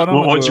Gary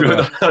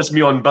O'Connor. That's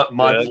me on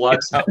mad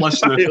lads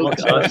listening.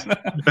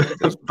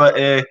 But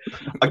I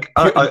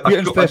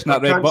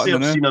can't say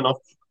I've seen enough.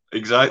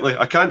 Exactly,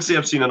 I can't say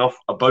I've seen enough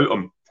about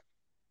him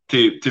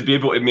to be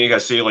able to make a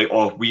say like,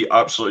 oh, we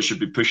absolutely should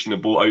be pushing the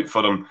boat out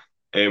for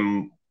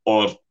him,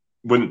 or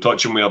wouldn't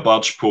touch him with a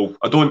barge pole.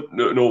 I don't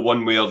know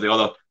one way or the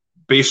other,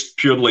 based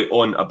purely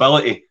on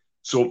ability.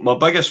 So my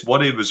biggest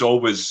worry was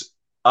always,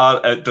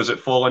 does it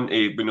fall into,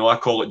 you know, I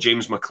call it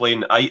James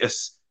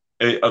McLean-itis?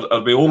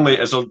 Are we only,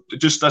 is there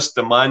just this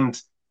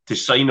demand to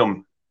sign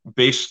him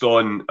based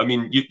on, I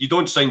mean, you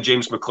don't sign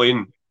James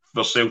McLean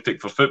for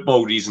Celtic for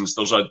football reasons.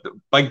 There's a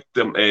big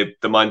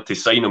demand to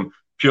sign him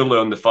purely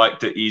on the fact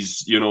that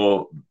he's, you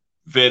know,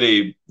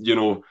 very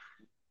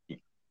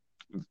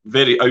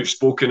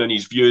outspoken in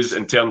his views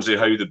in terms of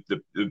how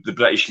the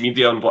British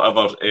media and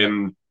whatever,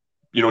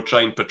 you know,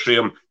 try and portray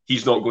him.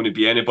 He's not going to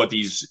be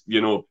anybody's,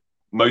 you know,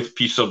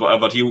 mouthpiece or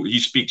whatever. He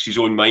speaks his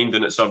own mind,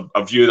 and it's a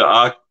view that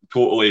I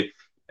totally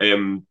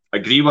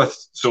agree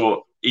with.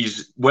 So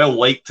he's well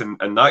liked in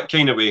that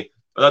kind of way.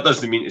 But that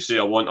doesn't mean to say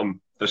I want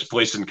him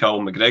displacing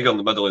Callum McGregor in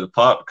the middle of the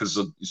park, because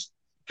he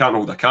can't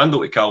hold a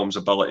candle to Callum's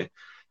ability.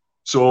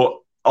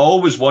 So I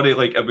always worry,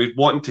 like, are we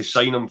wanting to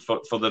sign him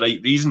for the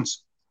right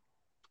reasons?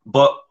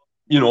 But,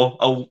 you know,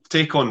 I'll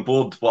take on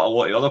board what a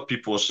lot of other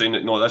people are saying,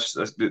 that no, this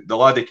the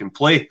laddie can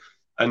play.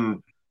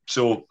 And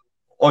so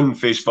on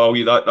face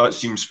value, that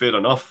seems fair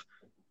enough.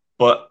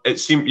 But it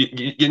seems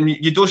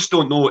you just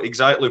don't know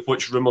exactly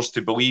which rumours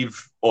to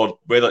believe, or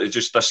whether to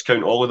just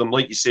discount all of them.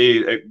 Like you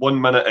say,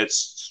 1 minute it's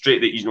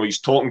straight that, you know, he's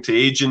talking to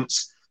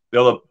agents.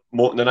 The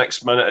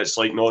next minute it's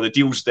like, no, the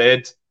deal's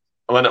dead.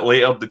 A minute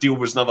later, the deal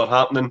was never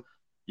happening.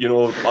 You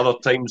know, other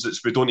times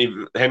it's we don't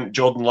even.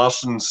 Jordan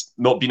Larson's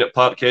not been at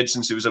Parkhead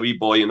since he was a wee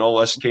boy, and all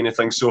this kind of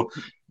thing. So,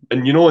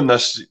 and you know, in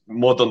this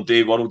modern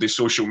day world of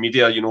social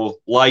media, you know,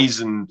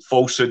 lies and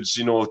falsehoods,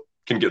 you know,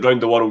 can get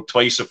round the world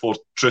twice before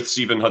truth's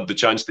even had the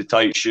chance to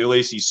tie its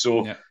shoelaces.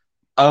 So, yeah.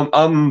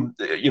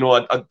 You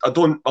know,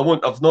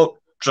 I've not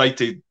tried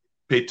to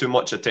pay too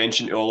much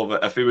attention to all of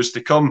it. If he was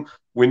to come,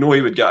 we know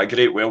he would get a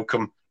great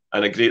welcome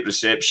and a great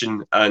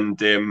reception, and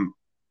you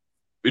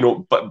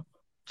know, but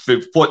for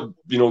what,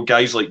 you know,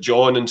 guys like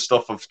John and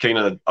stuff have kind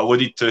of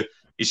alluded to,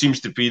 he seems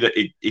to be that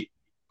he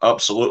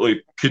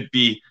absolutely could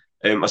be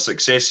a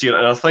success here.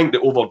 And I think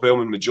the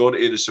overwhelming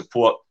majority of the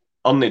support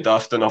aren't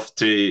daft enough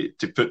to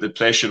put the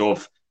pressure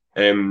of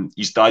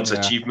his dad's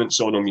achievements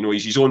on him. You know,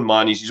 he's his own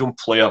man, he's his own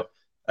player.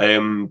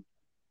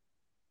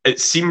 It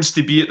seems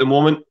to be at the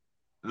moment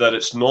that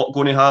it's not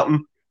going to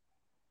happen,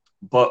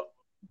 but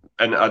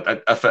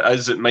if it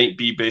is, it might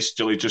be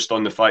basically just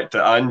on the fact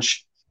that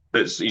Ange,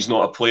 he's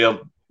not a player.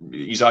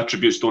 His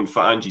attributes don't fit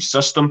Ange's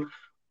system,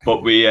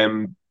 but we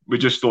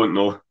just don't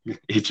know.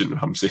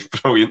 Agent Ramsey,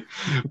 brilliant.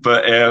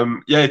 But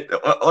yeah,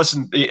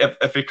 listen,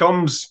 if he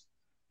comes,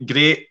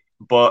 great.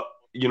 But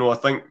you know, I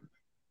think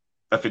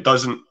if he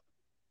doesn't,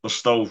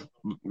 there's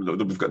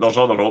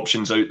other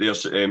options out there,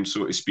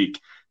 so to speak.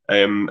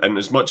 And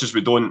as much as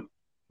we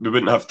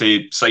wouldn't have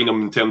to sign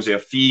him in terms of a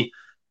fee.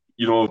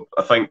 You know,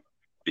 I think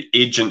the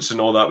agents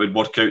and all that would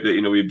work out that,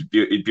 you know, he'd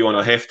be on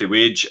a hefty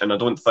wage. And I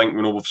don't think,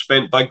 you know, we've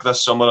spent big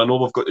this summer. I know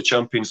we've got the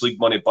Champions League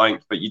money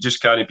banked, but you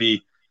just can't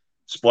be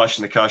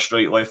splashing the cash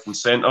right, left, and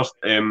centre.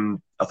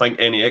 I think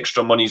any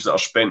extra monies that are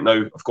spent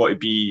now have got to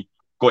be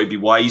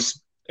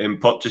wise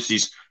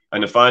purchases.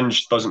 And if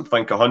Ange doesn't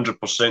think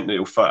 100% that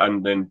he'll fit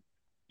in, then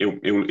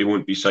he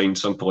won't be signed.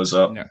 Simple as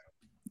that. Yeah,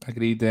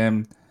 agreed.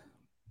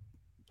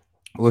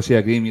 Lucy,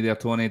 agree with you there,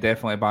 Tony.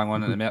 Definitely bang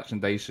on. The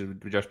merchandise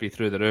would just be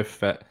through the roof.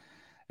 But,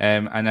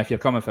 and if you're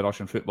coming for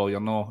Russian football, you're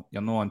no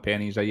on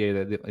pennies, are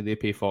you? They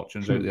pay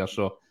fortunes out there,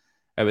 so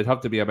it would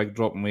have to be a big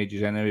drop in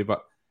wages anyway.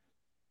 But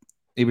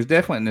he was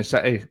definitely in the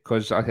city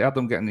because I heard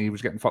him he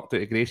was getting fucked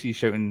out of Gracie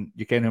shouting,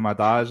 "You ken who my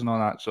dad is" and all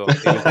that. So he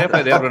was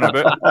definitely there running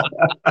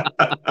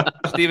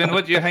about. Stephen,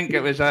 what do you think?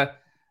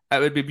 It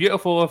would be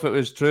beautiful if it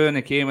was true and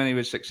he came and he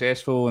was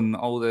successful and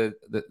all the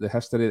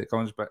history that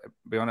comes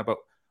beyond it. But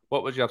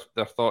what was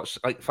their thoughts?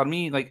 Like for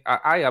me, like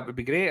it would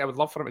be great. I would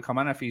love for him to come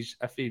in if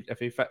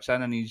he fits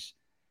in and he's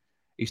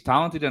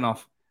talented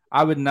enough.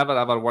 I would never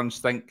ever once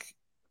think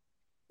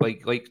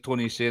like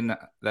Tony's saying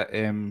that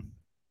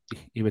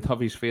he would have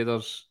his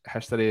father's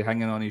history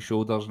hanging on his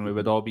shoulders and we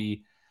would all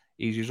be.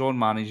 He's his own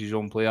man. He's his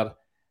own player.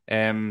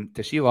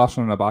 To see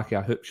Larsson in the back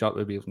of a hoop shirt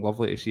would be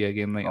lovely to see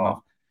again, right enough.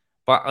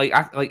 But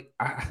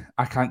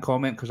I can't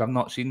comment because I've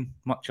not seen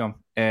much of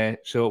him.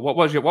 So what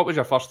was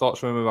your first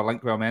thoughts when we were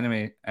linked with him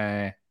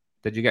anyway?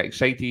 Did you get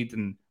excited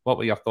and what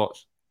were your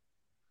thoughts?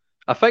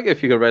 I think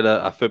if you could write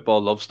a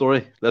football love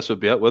story, this would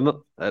be it, wouldn't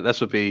it?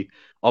 This would be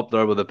up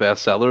there with the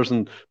best sellers.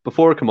 And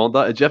before I come on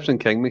that, Egyptian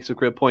King makes a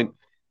great point.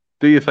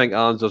 Do you think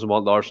Alan doesn't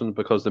want Larsson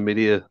because the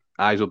media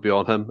eyes will be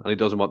on him and he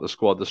doesn't want the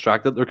squad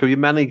distracted? There could be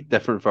many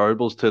different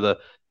variables to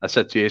a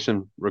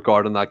situation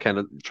regarding that kind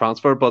of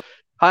transfer. But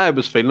how I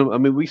was feeling, I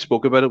mean, we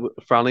spoke about it,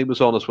 Franny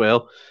was on as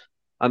well.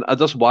 And I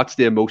just watched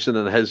the emotion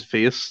in his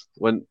face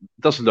when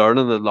just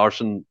learning that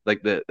Larsson,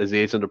 like his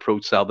agent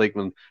approached Celtic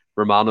when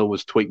Romano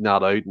was tweeting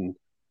that out and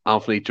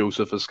Anthony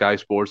Joseph of Sky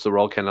Sports, they were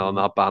all kind of on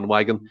that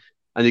bandwagon.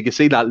 And you can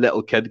see that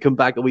little kid come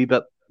back a wee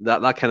bit,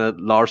 that kind of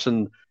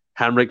Larsson,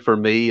 Henrik for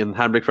me and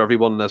Henrik for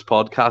everyone in this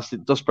podcast,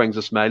 it just brings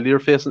a smile to your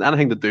face. And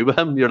anything to do with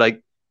him, you're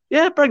like,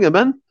 yeah, bring him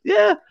in.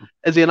 Yeah.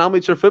 Is he an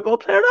amateur football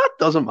player? That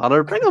doesn't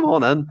matter. Bring him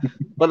on in.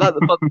 But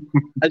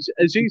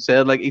as you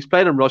said, like he's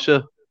played in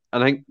Russia.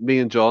 And I think me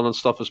and John and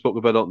stuff have spoken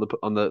about it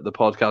on the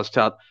podcast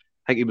chat.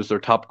 I think he was their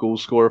top goal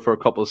scorer for a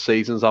couple of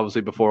seasons,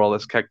 obviously before all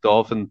this kicked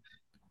off and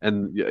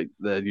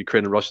the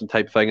Ukraine and Russian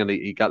type thing. And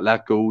he got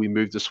let go. He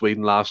moved to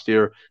Sweden last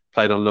year,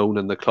 played on loan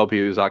in the club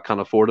he was at, can't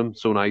afford him.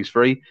 So now he's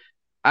free.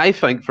 I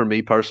think for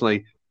me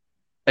personally,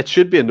 it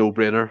should be a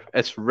no-brainer.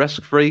 It's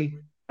risk-free.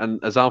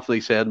 And as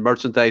Anthony said,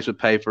 merchandise would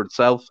pay for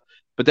itself.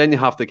 But then you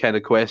have to kind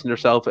of question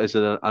yourself, is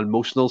it an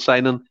emotional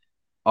signing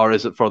or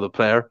is it for the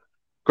player?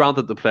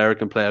 Granted, the player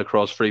can play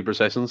across three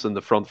positions in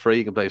the front three.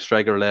 He can play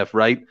striker, left,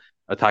 right,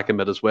 attacking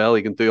mid as well.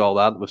 He can do all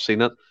that. We've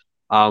seen it.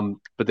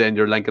 But then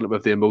you're linking it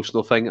with the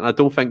emotional thing. And I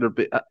don't think there'd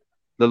be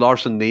the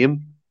Larsson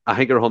name. I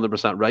think you're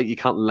 100% right. You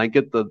can't link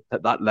it to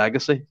that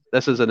legacy.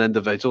 This is an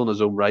individual in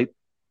his own right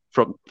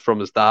from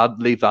his dad.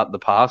 Leave that in the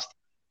past.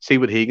 See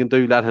what he can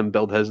do. Let him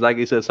build his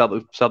legacy at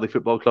Celtic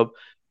Football Club.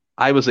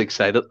 I was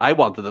excited. I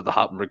wanted it to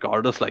happen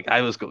regardless. Like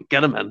I was going,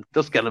 get him in,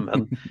 just get him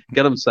in,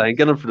 get him signed,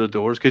 get him through the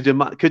doors. Could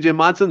you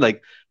imagine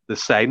like the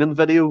signing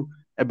video?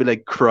 It'd be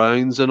like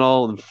crowns and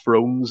all, and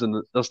thrones,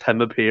 and just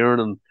him appearing,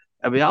 and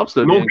it'd be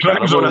absolutely no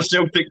crowns on a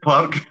Celtic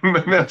park. No,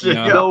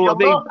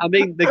 I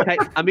mean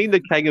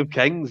the King of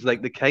Kings,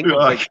 like the king,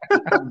 like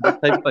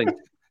type thing.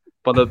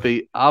 But it'd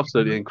be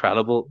absolutely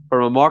incredible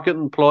from a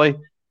marketing ploy,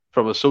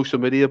 from a social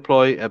media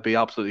ploy. It'd be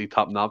absolutely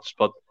top notch.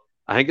 But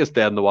I think it's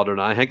dead in the water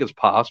now. I think it's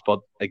past, but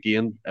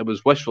again, it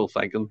was wishful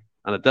thinking,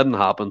 and it didn't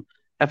happen.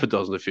 If it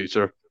does in the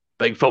future,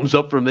 big thumbs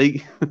up for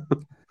me.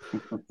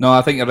 No,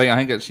 I think you're right. I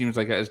think it seems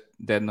like it is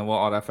dead in the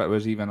water. If it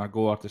was even a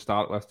goer to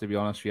start with, to be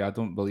honest with you, I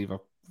don't believe a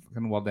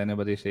fucking word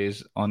anybody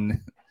says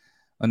on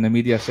the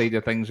media side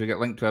of things. We get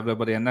linked to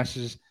everybody, and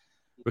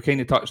we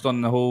kind of touched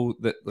on the whole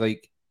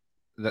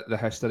the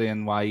history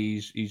and why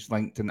he's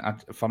linked. And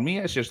for me,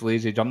 it's just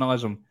lazy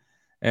journalism.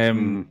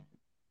 And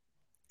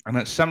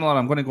it's similar.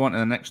 I'm going to go on to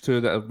the next two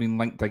that have been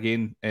linked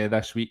again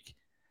this week.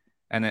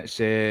 And it's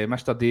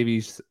Mr.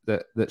 Davies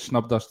that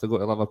snubbed us to go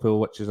to Liverpool,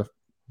 which is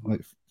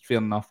fair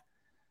enough.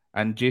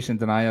 And Jason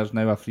Denayer is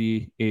now a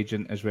free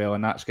agent as well,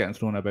 and that's getting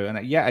thrown about.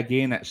 And yet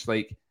again, it's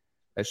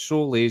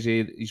so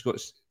lazy.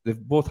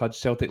 They've both had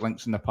Celtic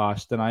links in the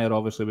past. Denayer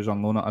obviously was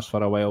on loan at us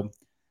for a while.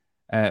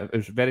 It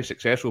was a very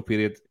successful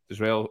period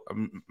as well.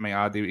 May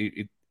I add,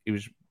 he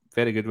was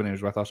very good when he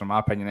was with us, in my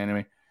opinion,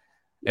 anyway.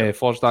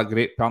 Forged that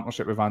great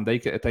partnership with Van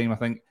Dijk at the time, I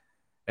think.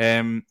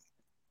 And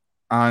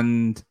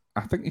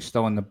I think he's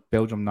still on the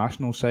Belgium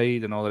national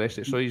side and all the rest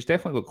of it. So he's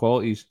definitely got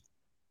qualities.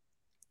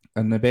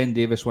 And the Ben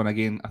Davis one,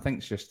 again, I think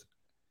it's just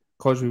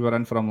because we were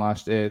in for him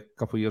last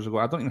couple of years ago.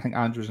 I don't even think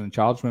Andrew's in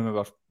charge when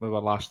we were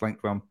last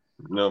linked with him.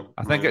 No.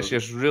 I think it's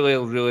just really,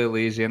 really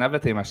lazy. And every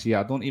time I see it,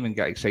 I don't even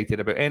get excited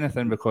about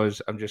anything because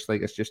I'm just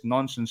like, it's just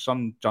nonsense.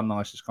 Some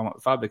journalist has come up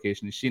with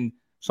fabrication. He's seen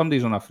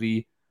somebody's on a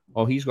free.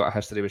 Oh, he's got a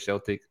history with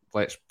Celtic.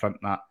 Let's print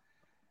that.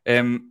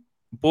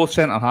 Both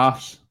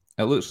centre-halves.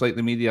 It looks like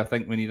the media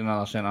think we need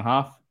another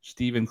centre-half.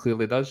 Stephen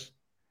clearly does.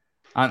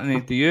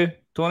 Anthony, do you?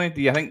 Tony,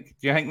 do you think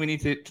we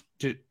need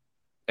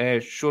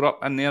to shore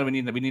up in there? We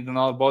need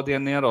another body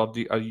in there, or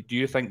do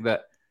you think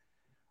that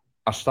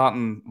our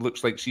starting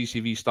looks like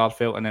CCV,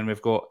 Starfelt, and then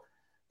we've got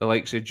the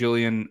likes of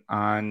Julian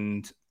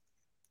and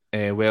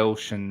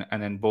Welsh and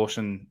then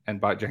Bossen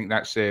and back? Do you think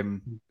that's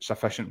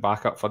sufficient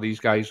backup for these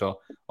guys, or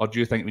do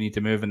you think we need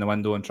to move in the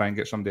window and try and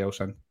get somebody else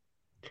in?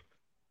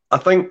 I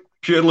think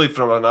purely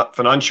from a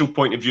financial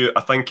point of view,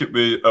 I think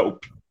it'll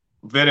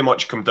very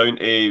much come down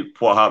to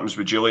what happens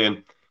with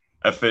Julian.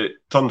 If it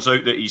turns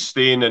out that he's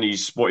staying and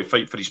he's want to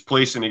fight for his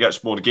place and he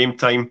gets more game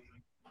time,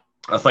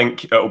 I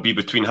think it'll be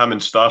between him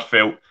and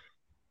Starfelt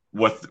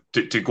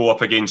to go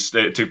up against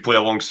to play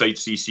alongside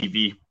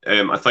CCV.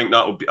 I think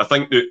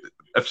that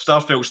if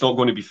Starfelt's not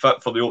going to be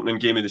fit for the opening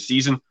game of the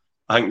season,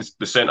 I think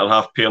the centre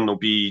half pairing will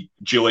be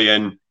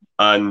Julian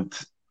and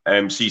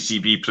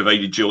CCV,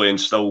 provided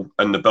Julian's still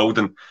in the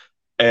building.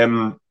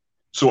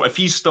 So if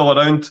he's still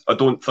around, I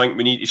don't think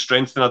we need to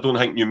strengthen. I don't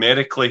think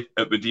numerically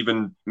it would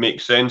even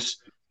make sense.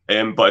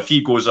 But if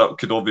he goes up,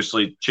 could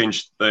obviously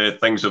change the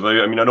things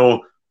about. I mean, I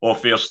know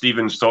off air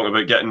Stephen's talking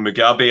about getting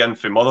Mugabe in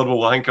for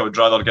Motherwell. I think I would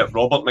rather get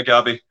Robert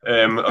Mugabe.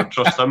 I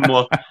trust him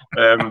more,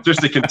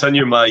 just to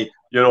continue my,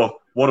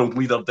 world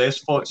leader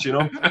despots,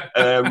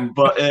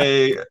 But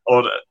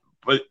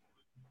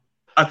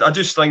I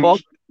just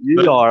think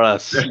you are a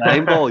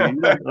slime ball.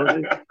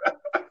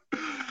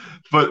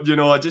 But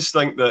I just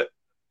think that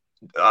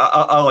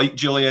I like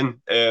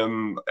Julian.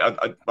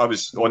 I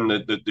was on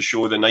the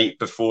show the night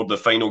before the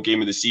final game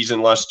of the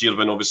season last year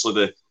when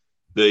obviously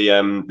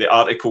the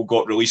article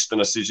got released,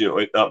 and I said,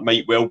 that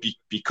might well be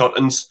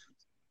curtains,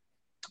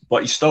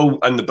 but he's still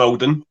in the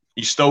building.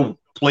 He's still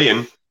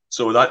playing.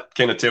 So that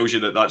kind of tells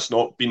you that that's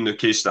not been the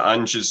case, that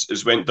Ange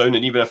has went down.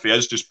 And even if he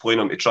is just playing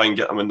him to try and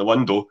get him in the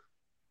window,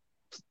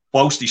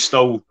 whilst he's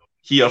still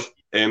here,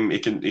 he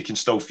can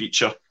still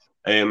feature.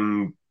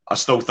 I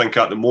still think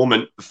at the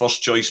moment the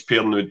first choice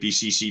pairing would be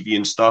CCV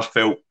and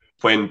Starfelt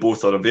when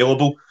both are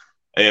available.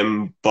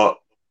 But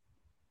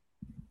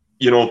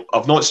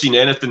I've not seen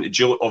anything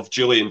of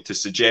Julian to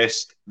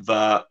suggest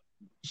that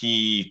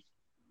he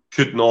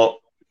could not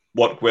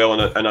work well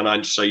in an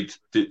Ange side,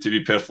 to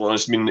be perfectly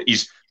honest. I mean,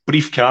 his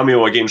brief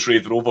cameo against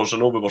Raith Rovers, I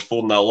know we were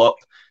 4-0 up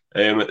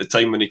at the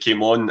time when he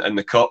came on in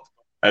the Cup,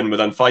 and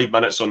within 5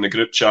 minutes on the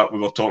group chat, we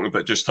were talking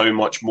about just how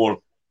much more.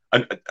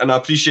 And I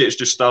appreciate it's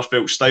just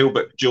Starfelt's style,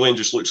 but Julian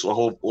just looks a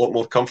whole lot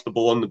more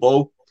comfortable on the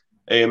ball.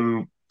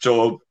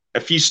 So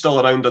if he's still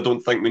around, I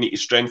don't think we need to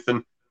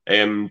strengthen.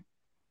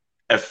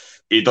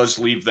 If he does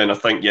leave, then I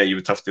think, you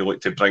would have to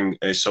look to bring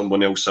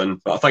someone else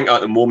in. But I think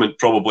at the moment,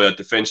 probably a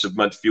defensive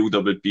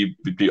midfielder would be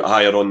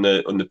higher on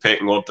the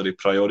pecking order of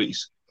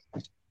priorities.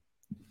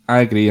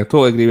 I agree. I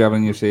totally agree with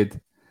everything you said.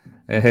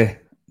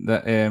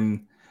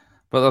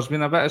 But there's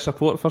been a bit of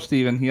support for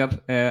Stephen here,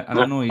 and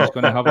I know he's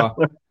going to have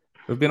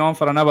We've been on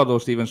for an hour though,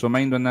 Stephen, so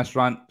mind when this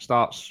rant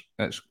starts.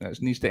 It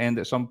needs to end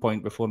at some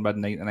point before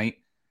midnight tonight.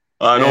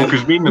 I know,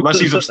 because me and the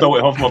missus have still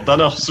to have my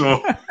dinner,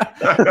 so...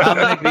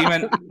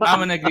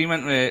 I'm in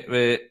agreement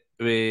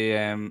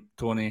with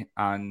Tony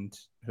and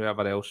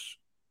whoever else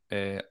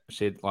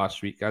said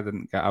last week.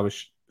 I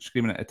was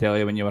screaming at the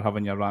telly when you were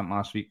having your rant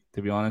last week,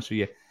 to be honest with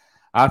you.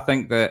 I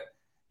think that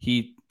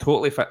he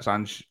totally fits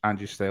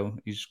Ange's style.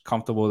 He's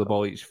comfortable with the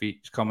ball at his feet.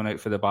 He's coming out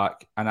for the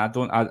back. And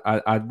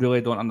I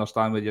really don't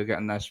understand where you're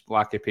getting this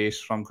lack of pace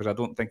from, because I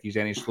don't think he's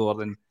any slower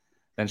than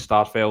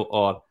Starfelt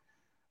or...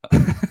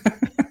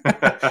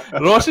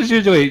 Ross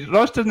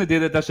doesn't do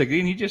the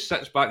disagreeing. He just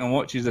sits back and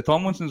watches the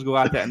Tomlinsons go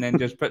at it and then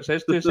just puts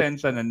his 2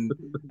 cents in and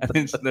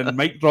then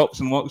mic drops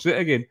and walks out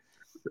again.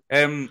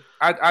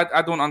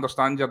 I don't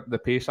understand the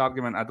pace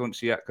argument. I don't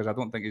see it, because I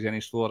don't think he's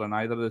any slower than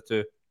either of the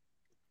two.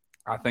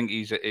 I think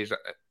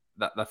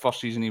the first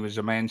season he was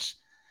immense.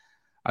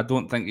 I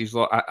don't think he's...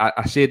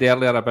 I said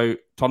earlier about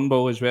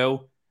Turnbull as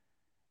well.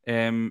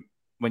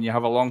 When you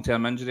have a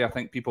long-term injury, I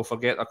think people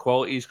forget their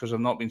qualities because they've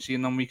not been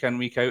seeing them week in,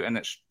 week out, and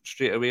it's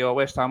straight away,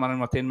 West Ham are in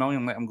with 10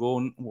 million, let him go.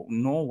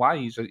 No, why?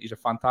 He's a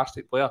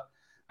fantastic player.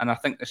 And I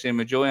think the same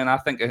with Julian. I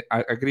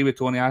agree with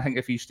Tony. I think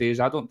if he stays,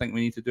 I don't think we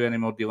need to do any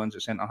more dealings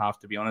at centre-half,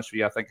 to be honest with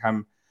you. I think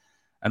him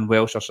and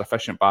Welsh are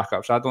sufficient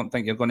backups. I don't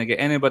think you're going to get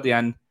anybody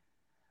in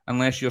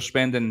unless you're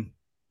spending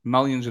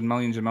millions and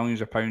millions and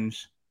millions of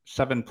pounds,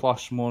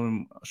 7+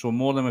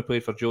 more than we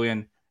paid for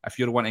Julian, if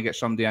you're wanting to get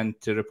somebody in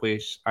to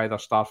replace either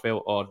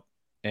Starfelt or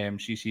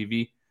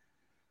CCV.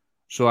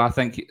 So I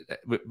think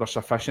we're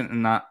sufficient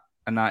in that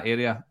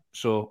area.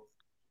 So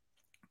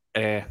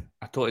I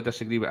totally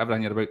disagree with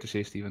everything you're about to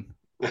say, Stephen.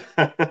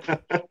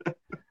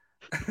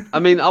 I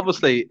mean,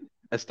 obviously,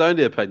 it's down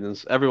to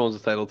opinions. Everyone's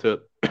entitled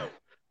to it.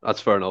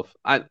 That's fair enough.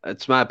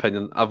 It's my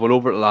opinion. I've went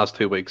over it the last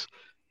 2 weeks.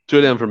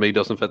 Julian, for me,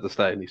 doesn't fit the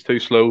style. He's too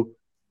slow,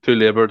 too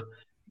laboured.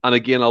 And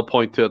again, I'll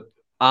point to it.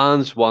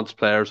 Ange wants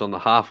players on the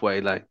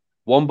halfway line.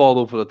 One ball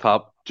over the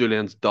top,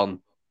 Julian's done.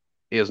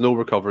 He has no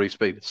recovery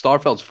speed.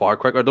 Starfelt's far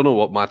quicker. I don't know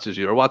what matches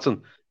you're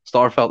watching.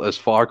 Starfelt is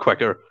far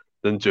quicker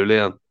than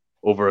Julian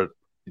over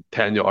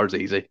 10 yards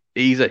easy.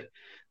 Easy.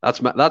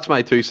 That's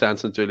my 2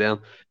 cents on Julian.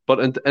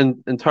 But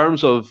in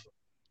terms of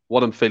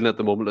what I'm feeling at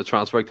the moment, the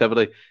transfer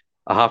activity,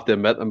 I have to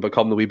admit I'm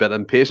becoming a wee bit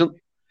impatient.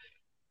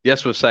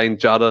 Yes, we've signed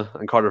Jota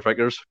and Carter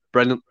Vickers.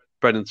 Brilliant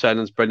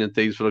signings, brilliant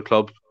deals for the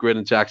club. Great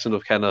injection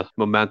of kind of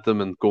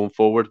momentum and going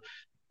forward.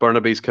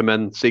 Burnaby's come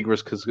in.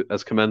 Seagrass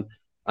has come in.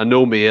 I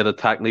know Maeda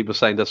technically was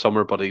signed this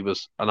summer, but he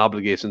was an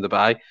obligation to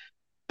buy.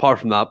 Apart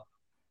from that,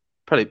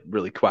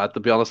 really quiet,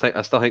 to be honest.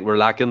 I still think we're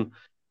lacking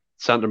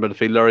centre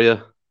midfield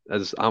area,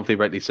 as Anthony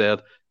rightly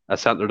said. a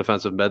centre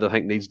defensive mid, I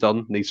think needs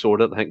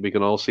sorted. I think we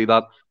can all see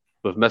that.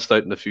 We've missed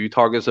out on a few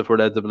targets if we're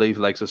led to believe,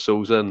 like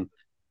Sousa, and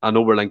I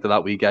know we're linked to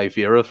that wee guy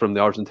Vieira from the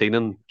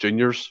Argentinian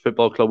Juniors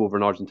football club over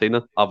in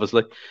Argentina,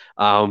 obviously.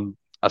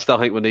 I still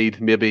think we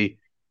need maybe,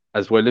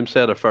 as William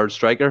said, a third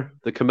striker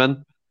to come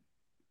in.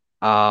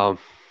 I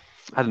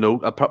don't know,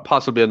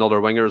 possibly another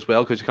winger as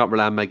well, because you can't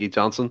rely on Mikey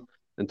Johnson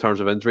in terms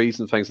of injuries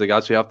and things like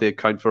that. So you have to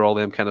account for all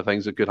them kind of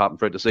things that could happen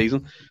throughout the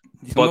season.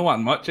 You don't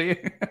want much, are you?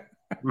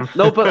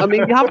 No, but I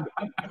mean, you have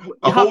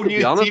to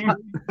be honest.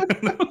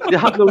 You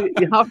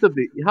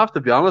have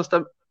to be honest.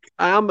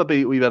 I am a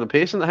wee bit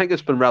impatient. I think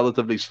it's been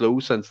relatively slow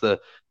since the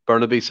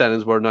Burnaby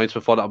signings were announced.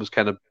 We thought that was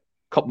kind of a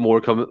couple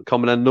more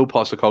coming in. No,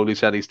 Postecoglou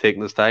said he's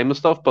taking his time and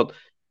stuff, but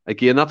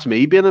again, that's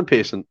me being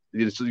impatient.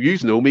 You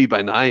know me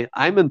by now.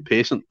 I'm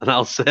impatient, and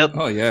I'll say it.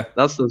 Oh yeah,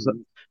 that's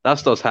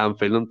how I'm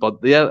feeling. But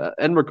yeah,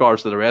 in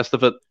regards to the rest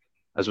of it,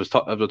 as we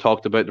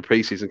talked about, the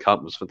pre-season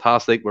camp was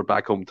fantastic. We're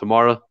back home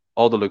tomorrow.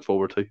 All to look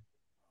forward to.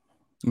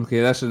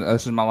 Okay, this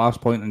is my last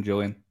point on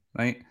Julian.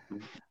 Right,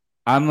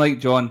 I'm like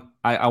John.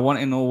 I want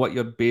to know what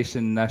you're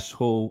basing this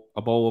whole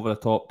a ball over the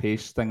top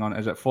pace thing on.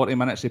 Is it 40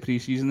 minutes of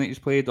pre-season that he's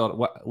played, or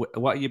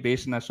what are you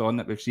basing this on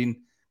that we've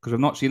seen? Because we've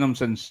not seen him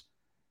since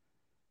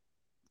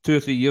 2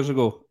 or 3 years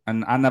ago,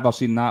 and I never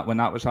seen that when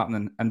that was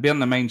happening. And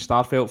bearing in mind,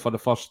 Starfelt for the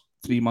first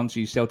 3 months of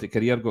his Celtic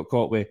career got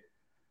caught with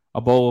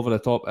a ball over the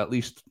top at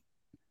least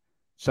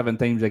 7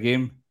 times a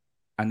game,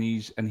 and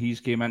he's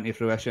came into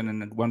fruition.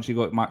 And once he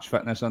got match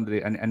fitness under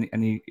it,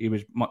 and he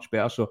was much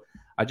better. So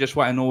I just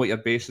want to know what you're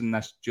basing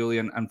this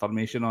Julian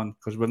information on,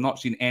 because we've not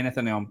seen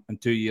anything of him in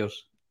 2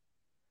 years.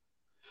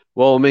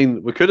 Well, I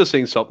mean, we could have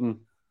seen something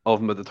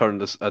of him at the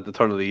turn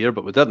of the year,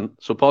 but we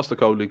didn't. So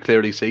Postecoglou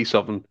clearly sees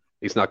something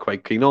he's not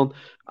quite keen on.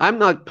 I'm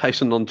not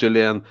passionate on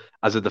Julian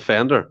as a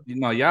defender.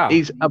 No, yeah.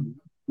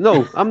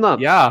 No, I'm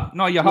not. Yeah,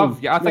 no, you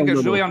have. Yeah, I think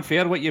it's really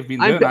unfair what you've been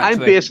doing. I'm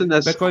basing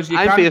this because If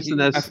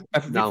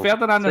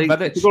Ferdinand and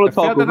Vidic, you're going to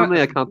talk over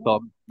me, I can't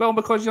talk. Well,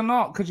 because you're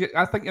not.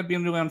 I think you're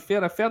being really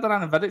unfair. If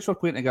Ferdinand and Vidic were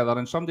playing together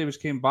and somebody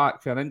came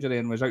back for an injury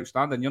and was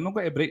outstanding, you're not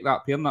going to break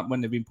that pairing up when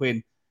they've been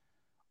playing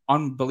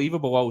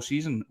unbelievable all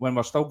season. When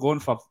we're still going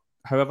for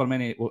however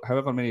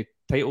many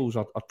titles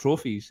or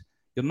trophies,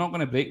 you're not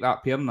going to break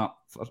that pairing up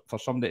for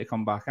somebody to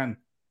come back in.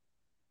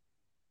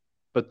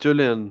 But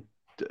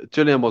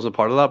Julian wasn't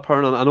part of that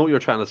pairing. I know what you're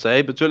trying to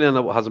say, but Julian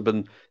hasn't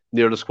been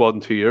near the squad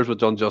in 2 years. We've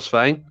done just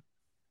fine.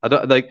 I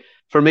don't like.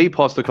 For me,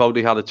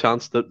 Postecoglou had a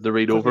chance to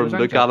read over him,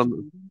 look at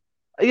him.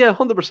 Yeah,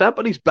 100%.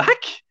 But he's back.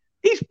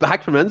 He's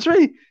back from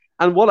injury.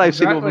 And what I've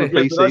seen over the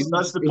pre-season,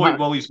 that's the point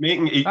Wally's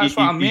making. That's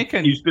what I'm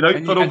making. He's been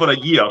out for over a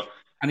year,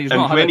 and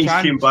when he's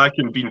came back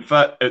and been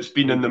fit, it's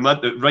been in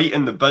right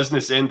in the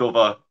business end of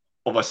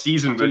a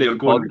season where you're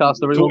going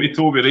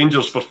toe-to-toe with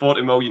Rangers for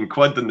 40 million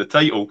quid in the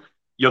title.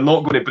 You're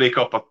not going to break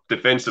up a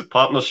defensive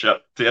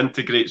partnership to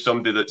integrate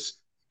somebody that's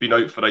been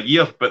out for a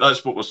year. But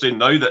that's what we're saying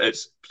now, that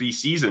it's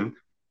pre-season.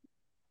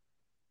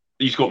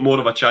 He's got more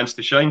of a chance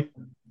to shine.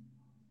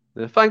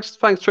 Yeah, thanks,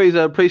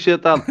 Teresa. I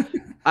appreciate that.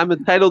 I'm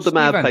entitled to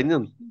my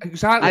opinion.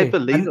 Exactly. I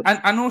believe it.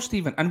 I know,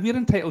 Stephen, and we're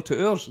entitled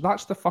to ours.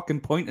 That's the fucking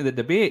point of the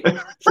debate.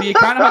 So you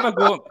can't have a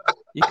go.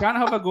 You can't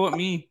have a go at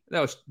me.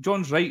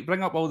 John's right.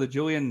 Bring up all the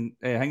Julian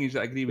thingies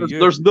that agree with you.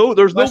 There's no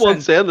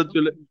one saying that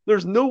Julian.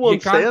 There's no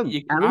one saying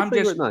anything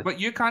right now. But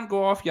you can't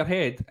go off your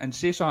head and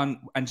say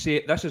something and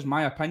say this is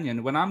my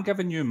opinion when I'm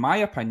giving you my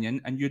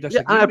opinion and you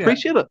disagree. Yeah, I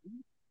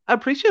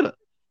appreciate it.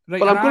 Right,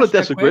 but I'm going to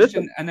disagree with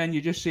it. And then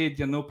you just said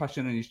you're no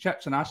pushing on his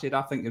chips, and I said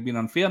I think you're being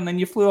unfair, and then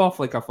you flew off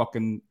like a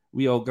fucking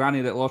wee old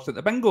granny that lost at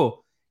the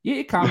bingo. You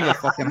need to calm your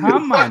fucking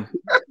ham, man.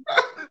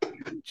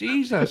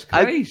 Jesus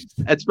Christ!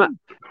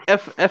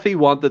 If he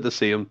wanted to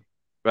see him,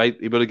 right,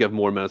 he would have given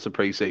more minutes in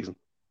pre-season.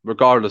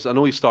 Regardless, I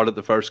know he started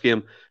the first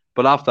game,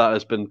 but after that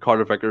it's been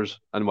Carter Vickers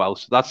and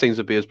Welsh. That seems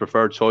to be his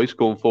preferred choice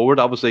going forward.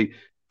 Obviously,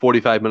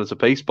 45 minutes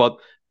apiece, but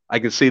I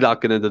can see that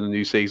going into the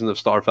new season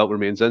if Starfelt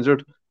remains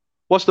injured.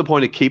 What's the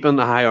point of keeping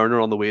a high earner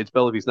on the wage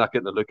bill if he's not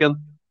getting a look in?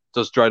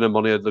 Just drowning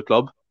money out of the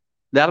club.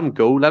 Let him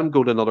go. Let him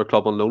go to another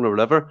club on loan or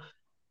whatever.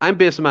 I'm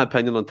basing my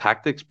opinion on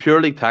tactics,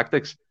 purely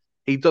tactics.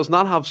 He does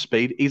not have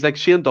speed. He's like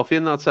Shane Duffy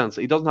in that sense.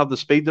 He doesn't have the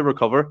speed to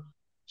recover.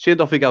 Shane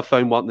Duffy got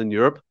found wanting in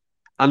Europe.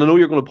 And I know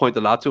you're going to point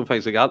to that to and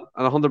things like that.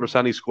 And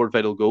 100% he scored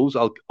vital goals.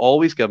 I'll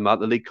always give him that in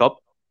the League Cup.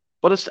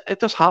 But it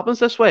just happens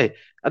this way.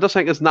 I just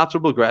think it's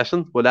natural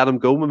progression. We'll let him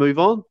go and move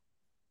on.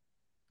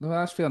 No,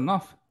 that's fair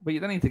enough. But you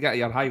don't need to get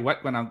your high wit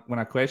when I'm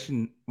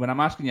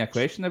asking you a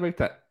question about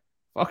it.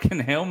 Fucking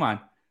hell, man.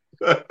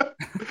 Because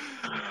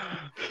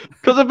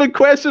I've been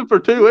questioned for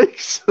 2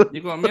 weeks.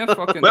 You got me a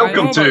fucking.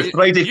 Welcome to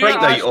Friday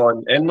Fight Night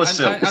on Endless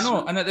Service. I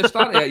know, and at the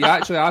start of it, you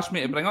actually asked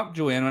me to bring up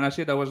Joey, and when I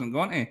said I wasn't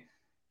going to,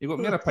 you got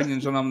more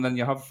opinions on him than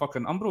you have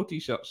fucking Umbro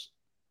t-shirts.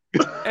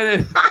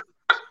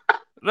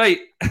 Right.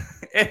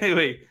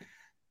 Anyway,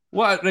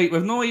 what? Right,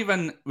 we've not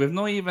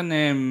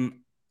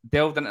even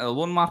delved into the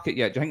loan market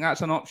yet. Do you think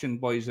that's an option,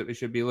 boys, that we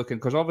should be looking?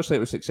 Because obviously it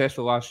was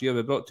successful last year.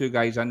 We brought 2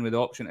 guys in with the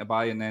option to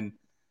buy, and then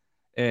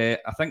I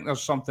think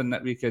there's something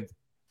that we could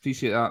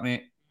appreciate that,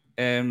 mate.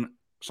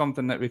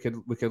 something that we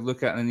could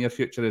look at in the near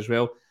future as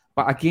well.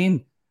 But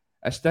again,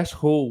 it's this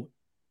whole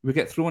we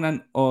get thrown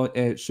in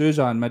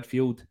Sousa in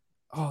midfield.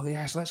 Oh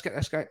yes, let's get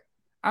this guy.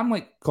 I'm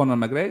like Conor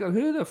McGregor.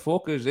 Who the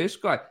fuck is this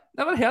guy?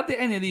 Never heard of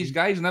any of these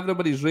guys, and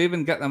everybody's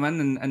raving. Get them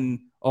in, and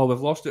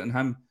we've lost it on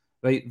him.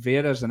 Right,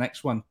 Vera's the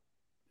next one.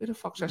 Who the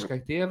fuck's this guy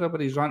to?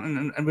 Everybody's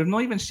ranting, and we've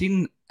not even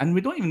seen, and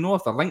we don't even know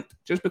if they're linked.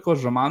 Just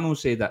because Romano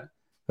said it,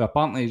 who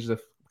apparently is the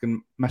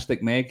fucking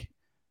Mystic Meg,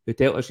 who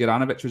told us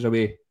Juranovic was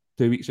away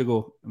 2 weeks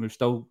ago, and we've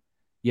still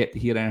yet to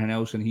hear anything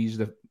else, and he's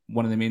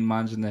one of the main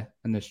mans in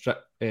the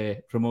strip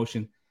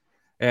promotion.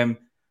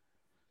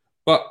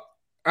 But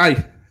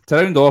aye, to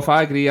round off,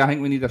 I agree. I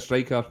think we need a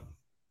striker,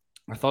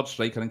 a third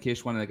striker in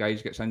case one of the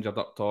guys gets injured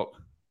up top.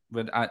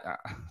 With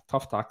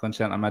tough tackle in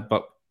centre mid,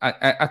 but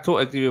I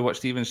totally agree with what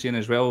Stephen's saying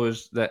as well.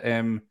 Is that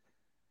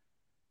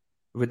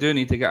we do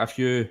need to get a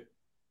few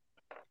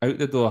out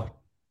the door.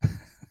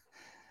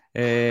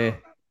 Friday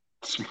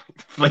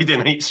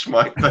night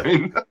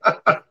SmackDown.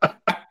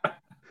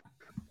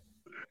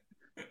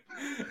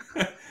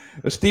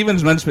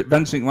 Stephen's Vince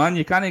McMahon.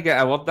 You can't get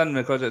a word in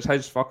because it's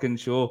his fucking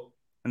show,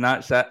 and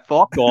that's it.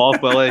 Fuck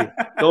off, Willie.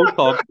 Don't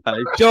talk.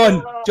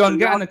 John,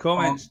 get in the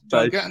comments.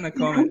 John, get in the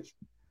comments.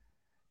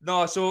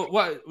 No, so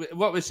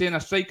what we're saying, a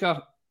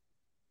striker,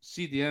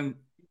 CDM.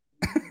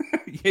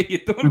 Yeah, you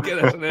don't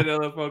get this on any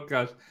other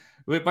podcast.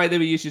 Wait, by the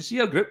way, you should see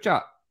our group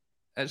chat.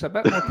 It's a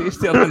bit more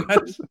tastier than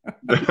this.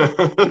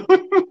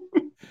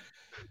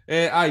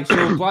 Aye,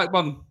 so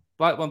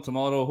Blackburn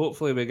tomorrow.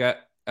 Hopefully we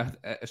get,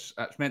 it's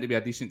meant to be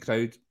a decent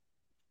crowd.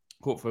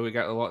 Hopefully we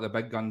get a lot of the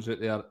big guns out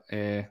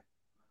there.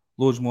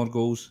 Loads more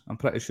goals. I'm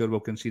pretty sure we'll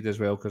concede as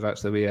well because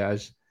that's the way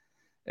it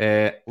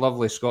is.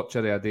 Lovely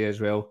Scotchery a day as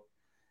well.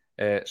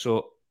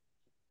 So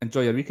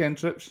enjoy your weekend,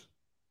 troops.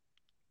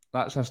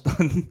 That's us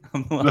done.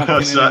 I'm not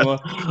That's anymore.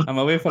 I'm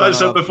away for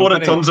That's another, it before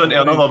it turns into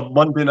another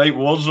Monday night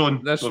war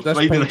zone. This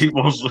Friday night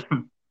war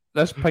zone.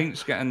 This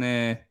pint's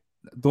getting.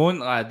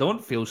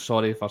 Don't feel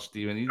sorry for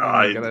Stephen. He's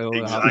Aye, get it all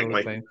exactly.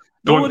 the time.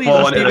 Don't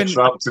fall into the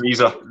trap,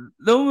 Teresa.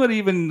 The only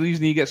even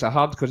reason he gets it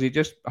hard because he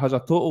just has a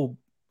total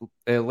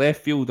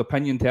left field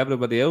opinion to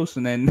everybody else,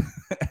 and then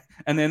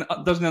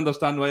doesn't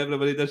understand why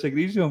everybody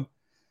disagrees with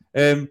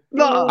him.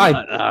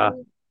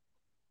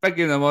 Big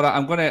game tomorrow.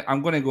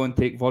 I'm gonna go and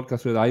take vodka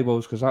through the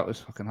eyeballs because that was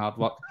fucking hard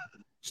work.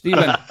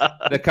 Stephen,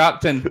 the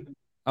captain,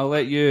 I'll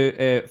let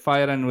you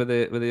fire in with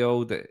the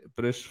old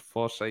Bruce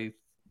Forsyth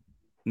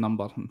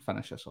number and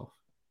finish us off.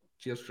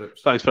 Cheers,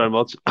 troops. Thanks very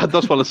much. I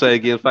just want to say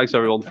again, thanks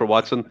everyone for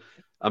watching.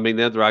 I mean,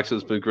 the interaction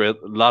has been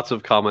great. Lots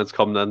of comments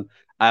coming in.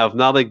 I have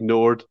not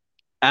ignored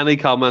any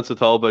comments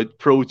at all about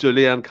pro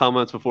Julian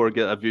comments before I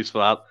get abuse for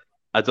that.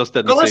 I just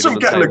didn't. Well, listen,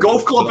 getting the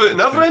golf club out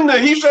and everything. Now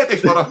he's ready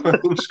for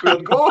a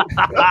squared goal.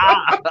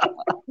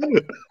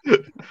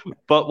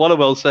 But what I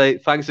will say,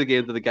 thanks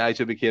again to the guys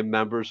who became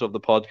members of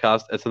the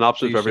podcast. It's an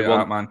absolute for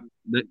everyone. Man.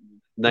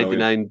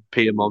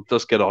 99p a month.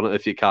 Just get on it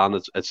if you can.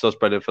 It's just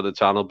brilliant for the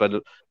channel.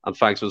 Brilliant. And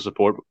thanks for the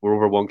support. We're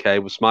over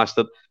 1k. We smashed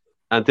it.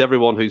 And to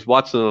everyone who's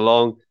watching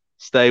along,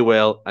 stay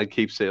well and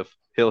keep safe.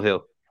 Hail,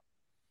 hail.